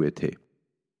چھپائے ہوئے تھے۔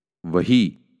 وہی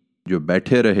جو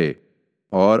بیٹھے رہے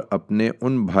اور اپنے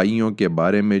ان بھائیوں کے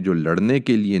بارے میں جو لڑنے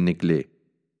کے لیے نکلے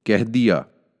کہہ دیا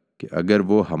کہ اگر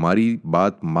وہ ہماری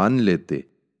بات مان لیتے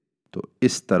تو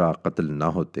اس طرح قتل نہ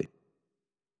ہوتے۔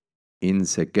 ان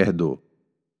سے کہہ دو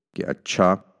کہ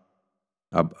اچھا،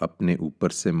 اب اپنے اوپر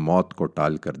سے موت کو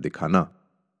ٹال کر دکھانا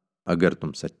اگر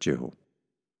تم سچے ہو۔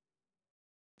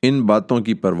 ان باتوں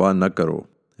کی پرواہ نہ کرو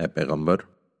اے پیغمبر،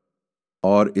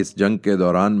 اور اس جنگ کے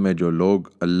دوران میں جو لوگ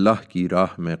اللہ کی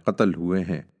راہ میں قتل ہوئے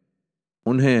ہیں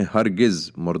انہیں ہرگز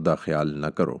مردہ خیال نہ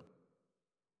کرو۔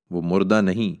 وہ مردہ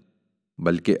نہیں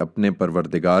بلکہ اپنے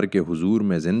پروردگار کے حضور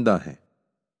میں زندہ ہیں،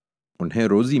 انہیں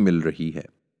روزی مل رہی ہے۔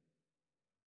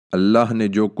 اللہ نے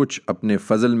جو کچھ اپنے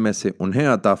فضل میں سے انہیں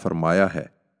عطا فرمایا ہے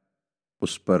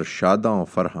اس پر شاداں و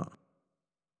فرحاں۔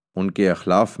 ان کے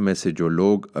اخلاف میں سے جو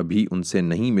لوگ ابھی ان سے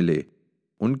نہیں ملے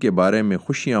ان کے بارے میں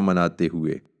خوشیاں مناتے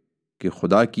ہوئے کہ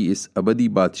خدا کی اس ابدی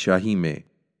بادشاہی میں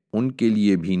ان کے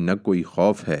لیے بھی نہ کوئی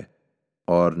خوف ہے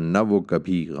اور نہ وہ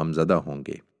کبھی غمزدہ ہوں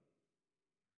گے۔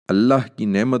 اللہ کی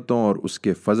نعمتوں اور اس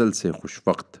کے فضل سے خوش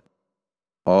وقت،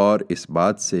 اور اس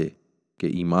بات سے کہ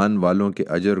ایمان والوں کے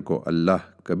اجر کو اللہ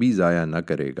کبھی ضائع نہ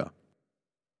کرے گا۔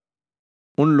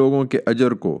 ان لوگوں کے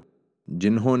اجر کو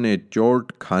جنہوں نے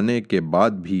چوٹ کھانے کے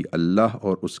بعد بھی اللہ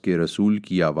اور اس کے رسول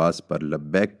کی آواز پر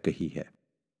لبیک کہی ہے،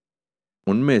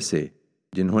 ان میں سے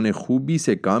جنہوں نے خوبی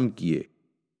سے کام کیے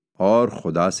اور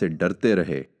خدا سے ڈرتے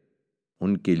رہے،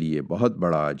 ان کے لیے بہت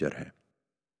بڑا اجر ہے۔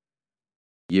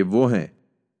 یہ وہ ہیں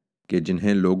کہ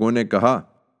جنہیں لوگوں نے کہا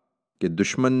کہ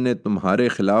دشمن نے تمہارے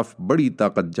خلاف بڑی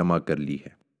طاقت جمع کر لی ہے،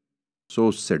 سو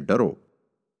اس سے ڈرو،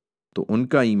 تو ان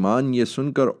کا ایمان یہ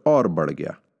سن کر اور بڑھ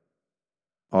گیا،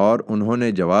 اور انہوں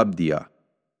نے جواب دیا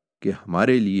کہ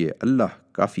ہمارے لیے اللہ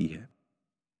کافی ہے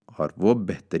اور وہ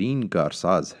بہترین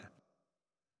کارساز ہے۔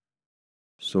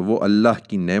 سو وہ اللہ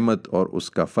کی نعمت اور اس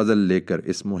کا فضل لے کر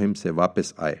اس مہم سے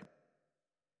واپس آئے۔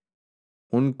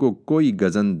 ان کو کوئی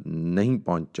غضن نہیں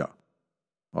پہنچا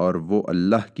اور وہ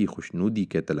اللہ کی خوشنودی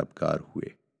کے طلبگار ہوئے،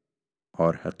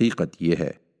 اور حقیقت یہ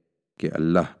ہے کہ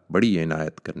اللہ بڑی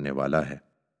عنایت کرنے والا ہے۔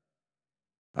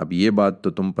 اب یہ بات تو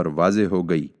تم پر واضح ہو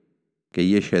گئی کہ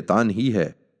یہ شیطان ہی ہے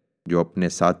جو اپنے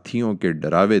ساتھیوں کے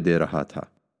ڈراوے دے رہا تھا،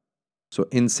 سو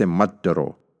ان سے مت ڈرو،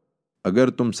 اگر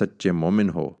تم سچے مومن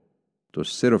ہو تو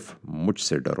صرف مجھ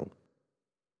سے ڈرو۔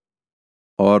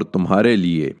 اور تمہارے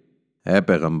لیے اے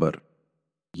پیغمبر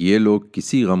یہ لوگ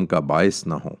کسی غم کا باعث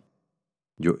نہ ہوں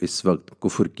جو اس وقت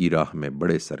کفر کی راہ میں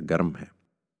بڑے سرگرم ہیں،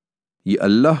 یہ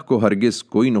اللہ کو ہرگز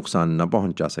کوئی نقصان نہ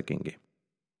پہنچا سکیں گے۔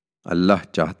 اللہ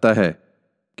چاہتا ہے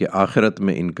کہ آخرت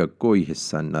میں ان کا کوئی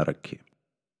حصہ نہ رکھے۔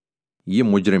 یہ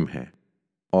مجرم ہیں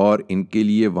اور ان کے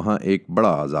لیے وہاں ایک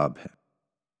بڑا عذاب ہے۔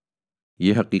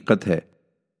 یہ حقیقت ہے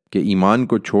کہ ایمان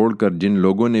کو چھوڑ کر جن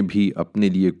لوگوں نے بھی اپنے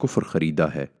لیے کفر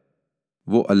خریدا ہے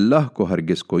وہ اللہ کو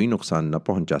ہرگز کوئی نقصان نہ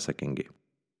پہنچا سکیں گے،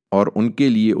 اور ان کے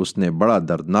لیے اس نے بڑا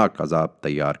دردناک عذاب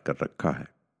تیار کر رکھا ہے۔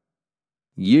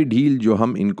 یہ ڈھیل جو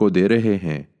ہم ان کو دے رہے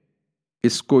ہیں،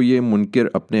 اس کو یہ منکر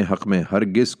اپنے حق میں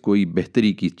ہرگز کوئی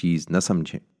بہتری کی چیز نہ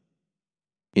سمجھیں۔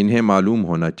 انہیں معلوم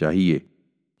ہونا چاہیے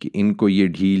کہ ان کو یہ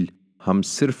ڈھیل ہم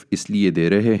صرف اس لیے دے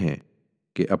رہے ہیں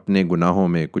کہ اپنے گناہوں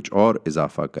میں کچھ اور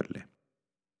اضافہ کر لیں۔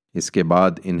 اس کے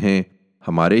بعد انہیں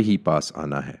ہمارے ہی پاس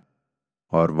آنا ہے،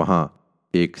 اور وہاں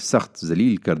ایک سخت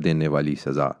ذلیل کر دینے والی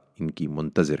سزا ان کی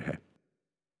منتظر ہے۔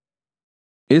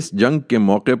 اس جنگ کے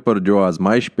موقع پر جو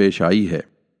آزمائش پیش آئی ہے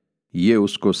یہ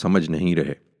اس کو سمجھ نہیں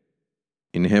رہے۔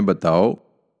 انہیں بتاؤ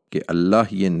کہ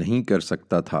اللہ یہ نہیں کر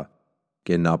سکتا تھا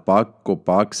کہ ناپاک کو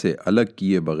پاک سے الگ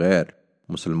کیے بغیر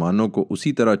مسلمانوں کو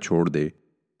اسی طرح چھوڑ دے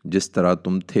جس طرح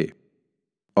تم تھے،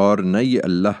 اور نہ یہ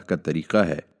اللہ کا طریقہ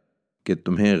ہے کہ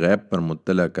تمہیں غیب پر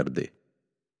مطلع کر دے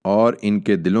اور ان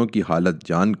کے دلوں کی حالت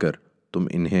جان کر تم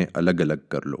انہیں الگ الگ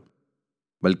کر لو،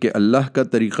 بلکہ اللہ کا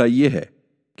طریقہ یہ ہے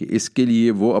کہ اس کے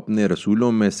لیے وہ اپنے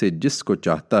رسولوں میں سے جس کو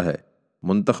چاہتا ہے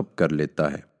منتخب کر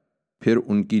لیتا ہے، پھر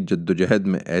ان کی جدوجہد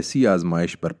میں ایسی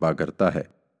آزمائش برپا کرتا ہے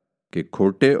کہ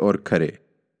کھوٹے اور کھرے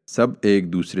سب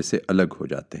ایک دوسرے سے الگ ہو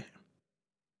جاتے ہیں۔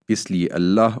 اس لیے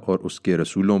اللہ اور اس کے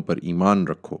رسولوں پر ایمان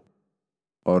رکھو،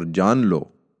 اور جان لو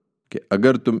کہ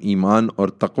اگر تم ایمان اور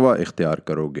تقوی اختیار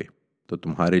کرو گے تو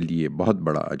تمہارے لیے بہت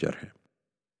بڑا اجر ہے۔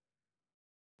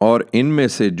 اور ان میں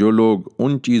سے جو لوگ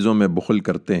ان چیزوں میں بخل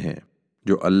کرتے ہیں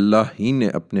جو اللہ ہی نے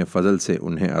اپنے فضل سے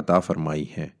انہیں عطا فرمائی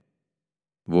ہیں،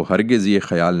 وہ ہرگز یہ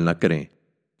خیال نہ کریں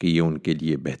کہ یہ ان کے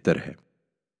لیے بہتر ہے،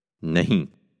 نہیں،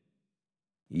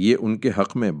 یہ ان کے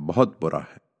حق میں بہت برا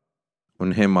ہے۔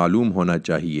 انہیں معلوم ہونا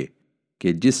چاہیے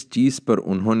کہ جس چیز پر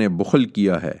انہوں نے بخل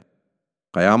کیا ہے،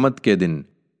 قیامت کے دن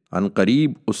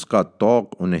عنقریب اس کا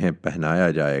طوق انہیں پہنایا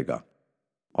جائے گا،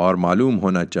 اور معلوم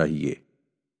ہونا چاہیے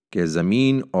کہ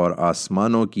زمین اور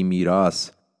آسمانوں کی میراث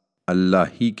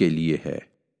اللہ ہی کے لیے ہے،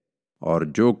 اور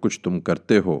جو کچھ تم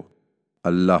کرتے ہو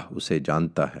اللہ اسے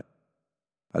جانتا ہے۔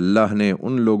 اللہ نے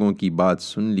ان لوگوں کی بات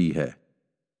سن لی ہے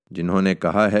جنہوں نے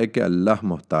کہا ہے کہ اللہ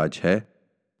محتاج ہے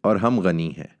اور ہم غنی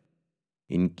ہیں،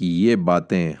 ان کی یہ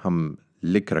باتیں ہم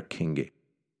لکھ رکھیں گے،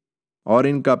 اور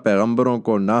ان کا پیغمبروں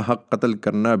کو ناحق قتل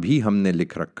کرنا بھی ہم نے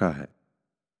لکھ رکھا ہے،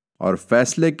 اور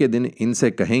فیصلے کے دن ان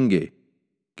سے کہیں گے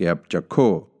کہ اب چکھو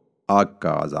آگ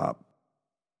کا عذاب،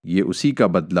 یہ اسی کا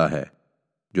بدلہ ہے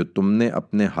جو تم نے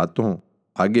اپنے ہاتھوں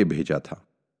آگے بھیجا تھا،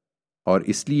 اور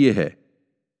اس لیے ہے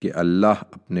کہ اللہ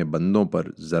اپنے بندوں پر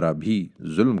ذرا بھی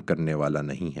ظلم کرنے والا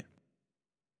نہیں ہے۔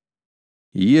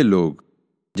 یہ لوگ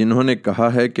جنہوں نے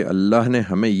کہا ہے کہ اللہ نے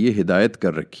ہمیں یہ ہدایت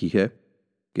کر رکھی ہے،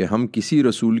 کہ ہم کسی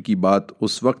رسول کی بات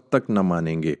اس وقت تک نہ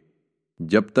مانیں گے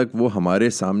جب تک وہ ہمارے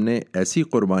سامنے ایسی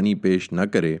قربانی پیش نہ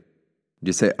کرے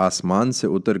جسے آسمان سے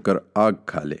اتر کر آگ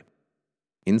کھا لے۔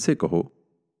 ان سے کہو،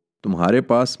 تمہارے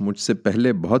پاس مجھ سے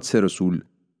پہلے بہت سے رسول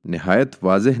نہایت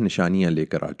واضح نشانیاں لے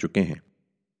کر آ چکے ہیں،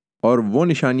 اور وہ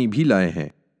نشانی بھی لائے ہیں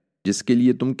جس کے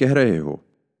لیے تم کہہ رہے ہو،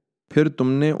 پھر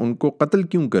تم نے ان کو قتل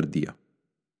کیوں کر دیا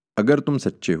اگر تم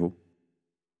سچے ہو؟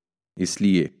 اس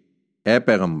لیے اے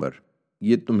پیغمبر،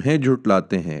 یہ تمہیں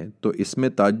جھٹلاتے ہیں تو اس میں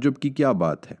تعجب کی کیا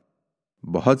بات ہے؟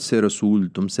 بہت سے رسول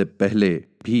تم سے پہلے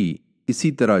بھی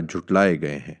اسی طرح جھٹلائے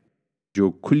گئے ہیں، جو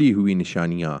کھلی ہوئی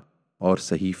نشانیاں اور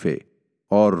صحیفے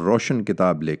اور روشن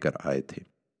کتاب لے کر آئے تھے۔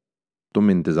 تم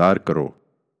انتظار کرو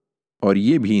اور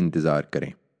یہ بھی انتظار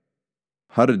کریں۔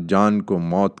 ہر جان کو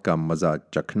موت کا مزہ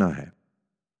چکھنا ہے،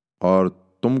 اور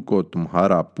تم کو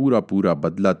تمہارا پورا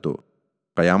بدلہ تو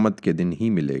قیامت کے دن ہی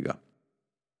ملے گا۔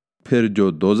 پھر جو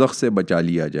دوزخ سے بچا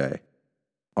لیا جائے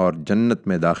اور جنت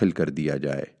میں داخل کر دیا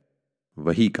جائے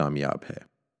وہی کامیاب ہے،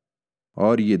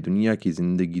 اور یہ دنیا کی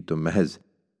زندگی تو محض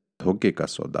دھوکے کا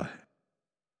سودا ہے۔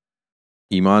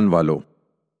 ایمان والو،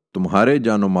 تمہارے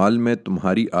جان و مال میں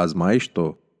تمہاری آزمائش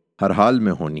تو ہر حال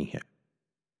میں ہونی ہے،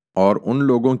 اور ان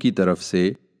لوگوں کی طرف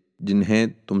سے جنہیں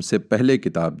تم سے پہلے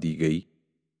کتاب دی گئی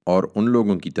اور ان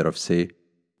لوگوں کی طرف سے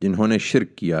جنہوں نے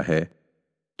شرک کیا ہے،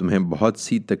 تمہیں بہت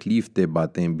سی تکلیف دہ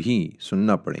باتیں بھی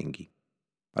سننا پڑیں گی۔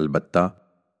 البتہ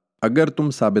اگر تم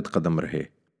ثابت قدم رہے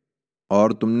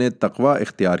اور تم نے تقوی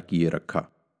اختیار کیے رکھا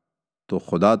تو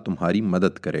خدا تمہاری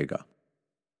مدد کرے گا،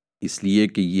 اس لیے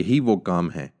کہ یہی وہ کام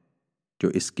ہیں جو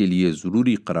اس کے لیے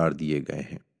ضروری قرار دیے گئے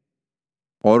ہیں۔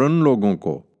 اور ان لوگوں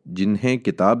کو جنہیں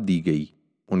کتاب دی گئی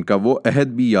ان کا وہ عہد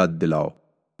بھی یاد دلاؤ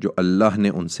جو اللہ نے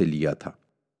ان سے لیا تھا،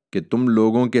 کہ تم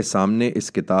لوگوں کے سامنے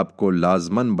اس کتاب کو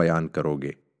لازماً بیان کرو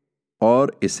گے اور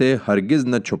اسے ہرگز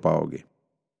نہ چھپاؤ گے۔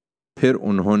 پھر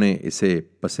انہوں نے اسے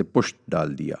پس پشت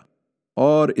ڈال دیا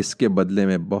اور اس کے بدلے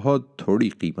میں بہت تھوڑی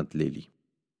قیمت لے لی،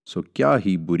 سو کیا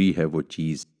ہی بری ہے وہ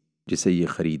چیز جسے یہ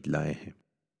خرید لائے ہیں۔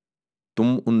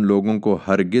 تم ان لوگوں کو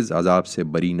ہرگز عذاب سے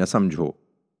بری نہ سمجھو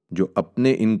جو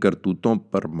اپنے ان کرتوتوں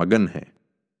پر مگن ہیں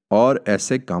اور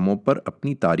ایسے کاموں پر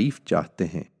اپنی تعریف چاہتے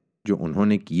ہیں جو انہوں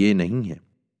نے کیے نہیں ہیں،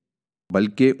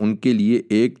 بلکہ ان کے لیے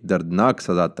ایک دردناک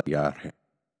سزا تیار ہے،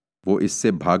 وہ اس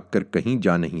سے بھاگ کر کہیں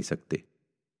جا نہیں سکتے،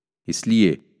 اس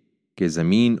لیے کہ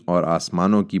زمین اور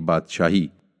آسمانوں کی بادشاہی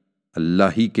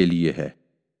اللہ ہی کے لیے ہے،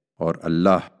 اور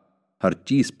اللہ ہر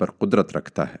چیز پر قدرت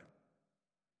رکھتا ہے۔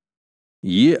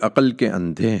 یہ عقل کے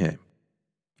اندھے ہیں،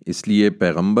 اس لیے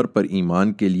پیغمبر پر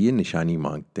ایمان کے لیے نشانی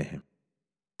مانگتے ہیں،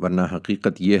 ورنہ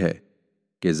حقیقت یہ ہے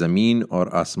کہ زمین اور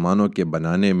آسمانوں کے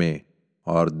بنانے میں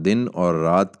اور دن اور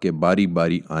رات کے باری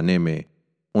باری آنے میں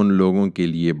ان لوگوں کے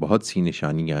لیے بہت سی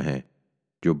نشانیاں ہیں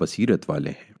جو بصیرت والے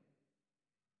ہیں۔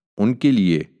 ان کے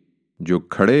لیے جو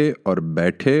کھڑے اور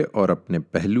بیٹھے اور اپنے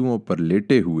پہلوؤں پر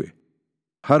لیٹے ہوئے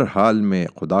ہر حال میں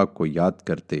خدا کو یاد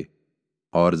کرتے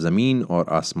اور زمین اور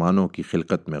آسمانوں کی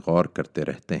خلقت میں غور کرتے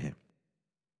رہتے ہیں۔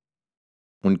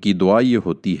 ان کی دعا یہ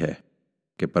ہوتی ہے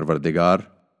کہ پروردگار،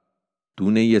 تو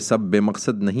نے یہ سب بے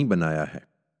مقصد نہیں بنایا ہے،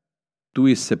 تو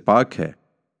اس سے پاک ہے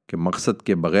کہ مقصد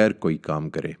کے بغیر کوئی کام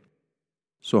کرے،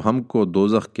 سو ہم کو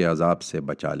دوزخ کے عذاب سے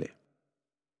بچا لے۔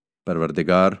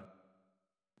 پروردگار،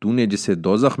 تو نے جسے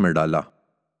دوزخ میں ڈالا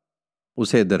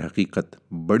اسے در حقیقت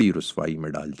بڑی رسوائی میں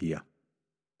ڈال دیا،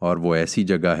 اور وہ ایسی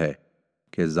جگہ ہے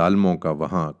کہ ظالموں کا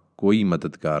وہاں کوئی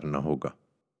مددگار نہ ہوگا۔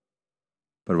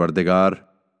 پروردگار،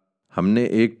 ہم نے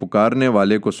ایک پکارنے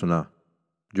والے کو سنا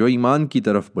جو ایمان کی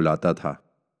طرف بلاتا تھا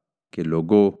کہ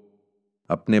لوگو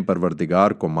اپنے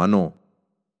پروردگار کو مانو،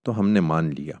 تو ہم نے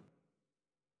مان لیا۔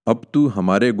 اب تو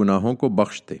ہمارے گناہوں کو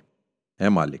بخش دے اے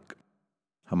مالک،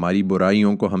 ہماری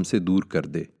برائیوں کو ہم سے دور کر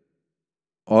دے،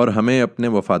 اور ہمیں اپنے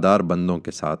وفادار بندوں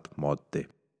کے ساتھ موت دے۔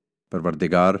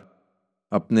 پروردگار،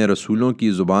 اپنے رسولوں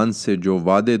کی زبان سے جو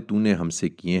وعدے تو نے ہم سے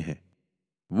کیے ہیں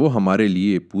وہ ہمارے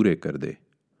لیے پورے کر دے،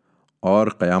 اور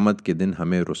قیامت کے دن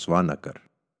ہمیں رسوا نہ کر،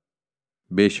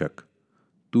 بے شک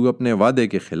تو اپنے وعدے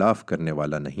کے خلاف کرنے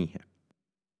والا نہیں ہے۔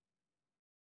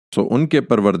 سو ان کے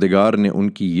پروردگار نے ان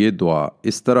کی یہ دعا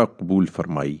اس طرح قبول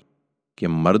فرمائی کہ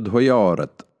مرد ہو یا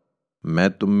عورت، میں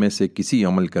تم میں سے کسی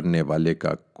عمل کرنے والے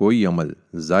کا کوئی عمل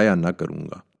ضائع نہ کروں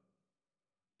گا۔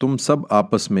 تم سب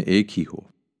آپس میں ایک ہی ہو،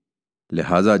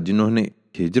 لہٰذا جنہوں نے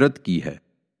ہجرت کی ہے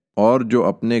اور جو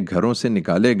اپنے گھروں سے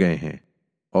نکالے گئے ہیں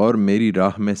اور میری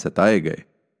راہ میں ستائے گئے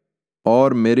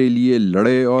اور میرے لیے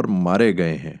لڑے اور مارے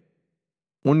گئے ہیں،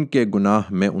 ان کے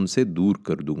گناہ میں ان سے دور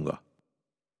کر دوں گا،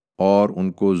 اور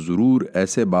ان کو ضرور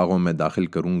ایسے باغوں میں داخل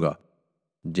کروں گا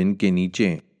جن کے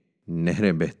نیچے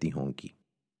نہریں بہتی ہوں گی۔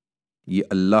 یہ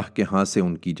اللہ کے ہاں سے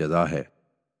ان کی جزا ہے،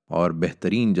 اور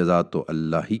بہترین جزا تو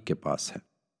اللہ ہی کے پاس ہے۔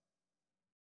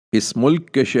 اس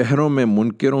ملک کے شہروں میں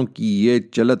منکروں کی یہ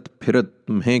چلت پھرت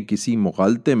تمہیں کسی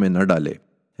مغالطے میں نہ ڈالے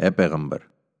اے پیغمبر،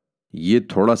 یہ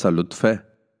تھوڑا سا لطف ہے،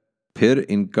 پھر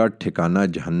ان کا ٹھکانہ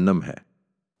جہنم ہے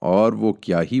اور وہ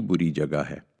کیا ہی بری جگہ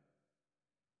ہے۔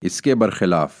 اس کے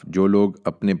برخلاف جو لوگ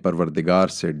اپنے پروردگار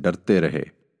سے ڈرتے رہے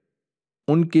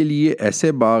ان کے لیے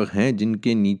ایسے باغ ہیں جن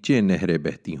کے نیچے نہریں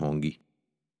بہتی ہوں گی،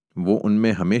 وہ ان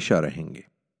میں ہمیشہ رہیں گے۔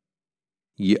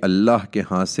 یہ اللہ کے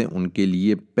ہاں سے ان کے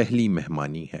لیے پہلی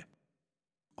مہمانی ہے،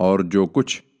 اور جو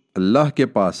کچھ اللہ کے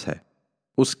پاس ہے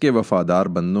اس کے وفادار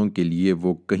بندوں کے لیے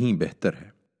وہ کہیں بہتر ہے۔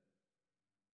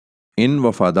 ان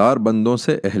وفادار بندوں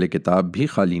سے اہل کتاب بھی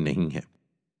خالی نہیں ہیں۔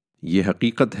 یہ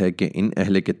حقیقت ہے کہ ان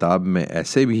اہل کتاب میں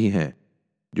ایسے بھی ہیں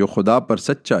جو خدا پر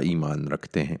سچا ایمان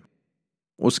رکھتے ہیں،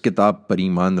 اس کتاب پر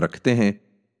ایمان رکھتے ہیں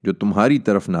جو تمہاری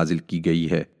طرف نازل کی گئی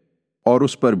ہے، اور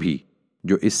اس پر بھی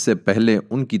جو اس سے پہلے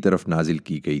ان کی طرف نازل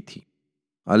کی گئی تھی،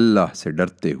 اللہ سے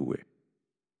ڈرتے ہوئے۔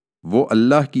 وہ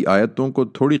اللہ کی آیتوں کو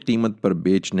تھوڑی قیمت پر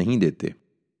بیچ نہیں دیتے۔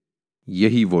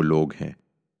 یہی وہ لوگ ہیں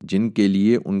جن کے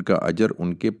لیے ان کا اجر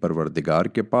ان کے پروردگار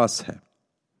کے پاس ہے،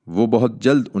 وہ بہت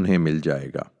جلد انہیں مل جائے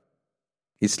گا،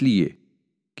 اس لیے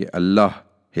کہ اللہ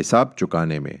حساب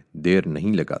چکانے میں دیر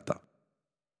نہیں لگاتا۔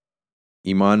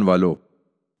 ایمان والو،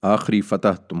 آخری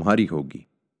فتح تمہاری ہوگی،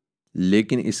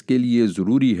 لیکن اس کے لیے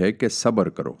ضروری ہے کہ صبر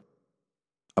کرو،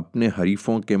 اپنے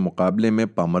حریفوں کے مقابلے میں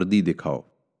پامردی دکھاؤ،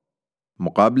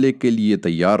 مقابلے کے لیے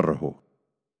تیار رہو،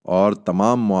 اور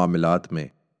تمام معاملات میں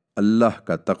اللہ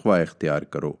کا تقوی اختیار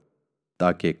کرو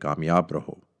تاکہ کامیاب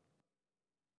رہو۔